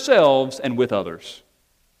with ourselves and with others.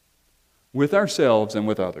 With ourselves and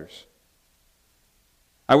with others.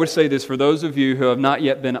 I would say this for those of you who have not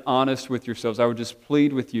yet been honest with yourselves. I would just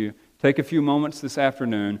plead with you, take a few moments this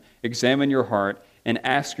afternoon, examine your heart, and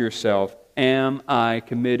ask yourself, am I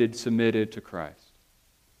committed, submitted to Christ?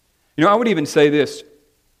 You know, I would even say this.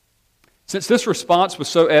 Since this response was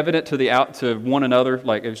so evident to one another,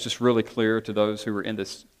 like it was just really clear to those who were in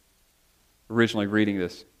this, originally reading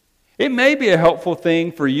this, it may be a helpful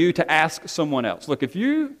thing for you to ask someone else. Look, if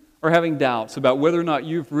you are having doubts about whether or not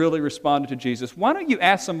you've really responded to Jesus, why don't you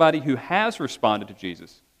ask somebody who has responded to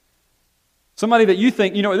Jesus? Somebody that you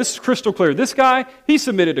think, you know, this is crystal clear. This guy, he's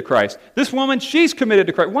submitted to Christ. This woman, she's committed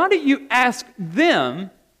to Christ. Why don't you ask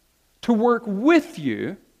them to work with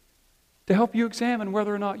you to help you examine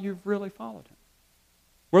whether or not you've really followed Him?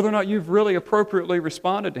 Whether or not you've really appropriately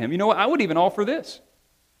responded to Him? You know what? I would even offer this.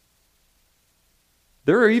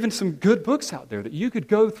 There are even some good books out there that you could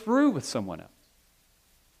go through with someone else.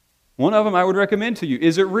 One of them I would recommend to you,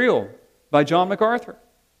 Is It Real? By John MacArthur.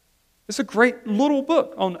 It's a great little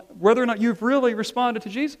book on whether or not you've really responded to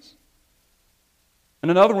Jesus. And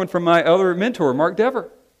another one from my other mentor, Mark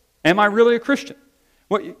Dever. Am I really a Christian?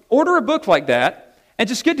 Well, order a book like that and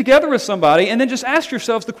just get together with somebody and then just ask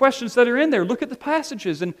yourselves the questions that are in there. Look at the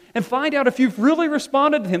passages and find out if you've really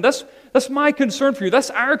responded to Him. That's my concern for you. That's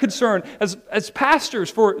our concern as pastors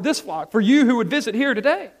for this flock, for you who would visit here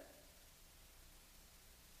today.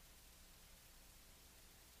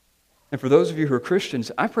 And for those of you who are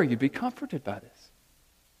Christians, I pray you'd be comforted by this.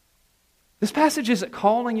 This passage isn't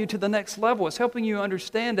calling you to the next level. It's helping you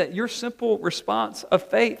understand that your simple response of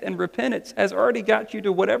faith and repentance has already got you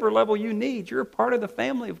to whatever level you need. You're a part of the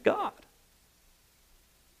family of God.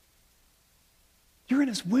 You're in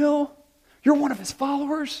His will. You're one of His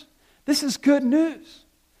followers. This is good news.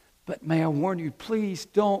 But may I warn you, please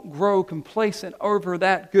don't grow complacent over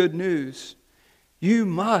that good news. We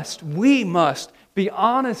must be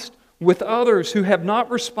honest with others who have not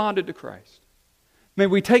responded to Christ. May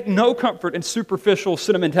we take no comfort in superficial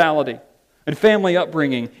sentimentality and family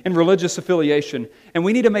upbringing and religious affiliation. And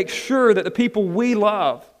we need to make sure that the people we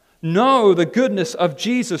love know the goodness of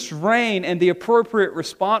Jesus' reign and the appropriate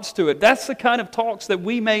response to it. That's the kind of talks that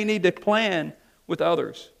we may need to plan with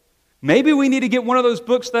others. Maybe we need to get one of those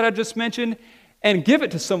books that I just mentioned and give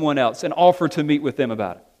it to someone else and offer to meet with them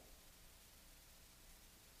about it.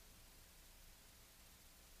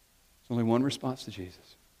 There's only one response to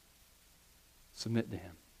Jesus. Submit to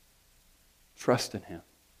Him. Trust in Him.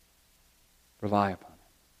 Rely upon Him.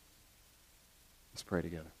 Let's pray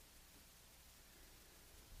together.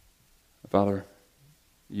 Father,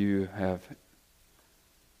 You have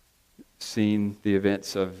seen the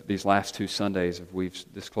events of these last 2 Sundays as we've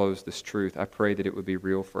disclosed this truth. I pray that it would be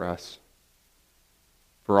real for us,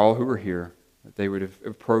 for all who are here, that they would have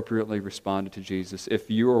appropriately responded to Jesus. If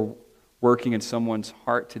You are working in someone's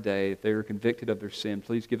heart today, if they are convicted of their sin,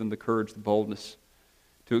 please give them the courage, the boldness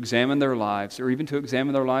to examine their lives, or even to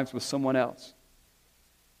examine their lives with someone else,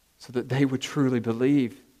 so that they would truly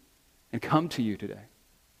believe and come to You today.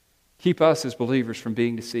 Keep us as believers from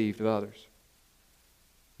being deceived of others.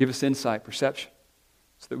 Give us insight, perception,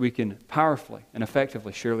 so that we can powerfully and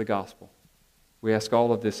effectively share the gospel. We ask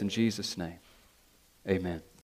all of this in Jesus' name. Amen.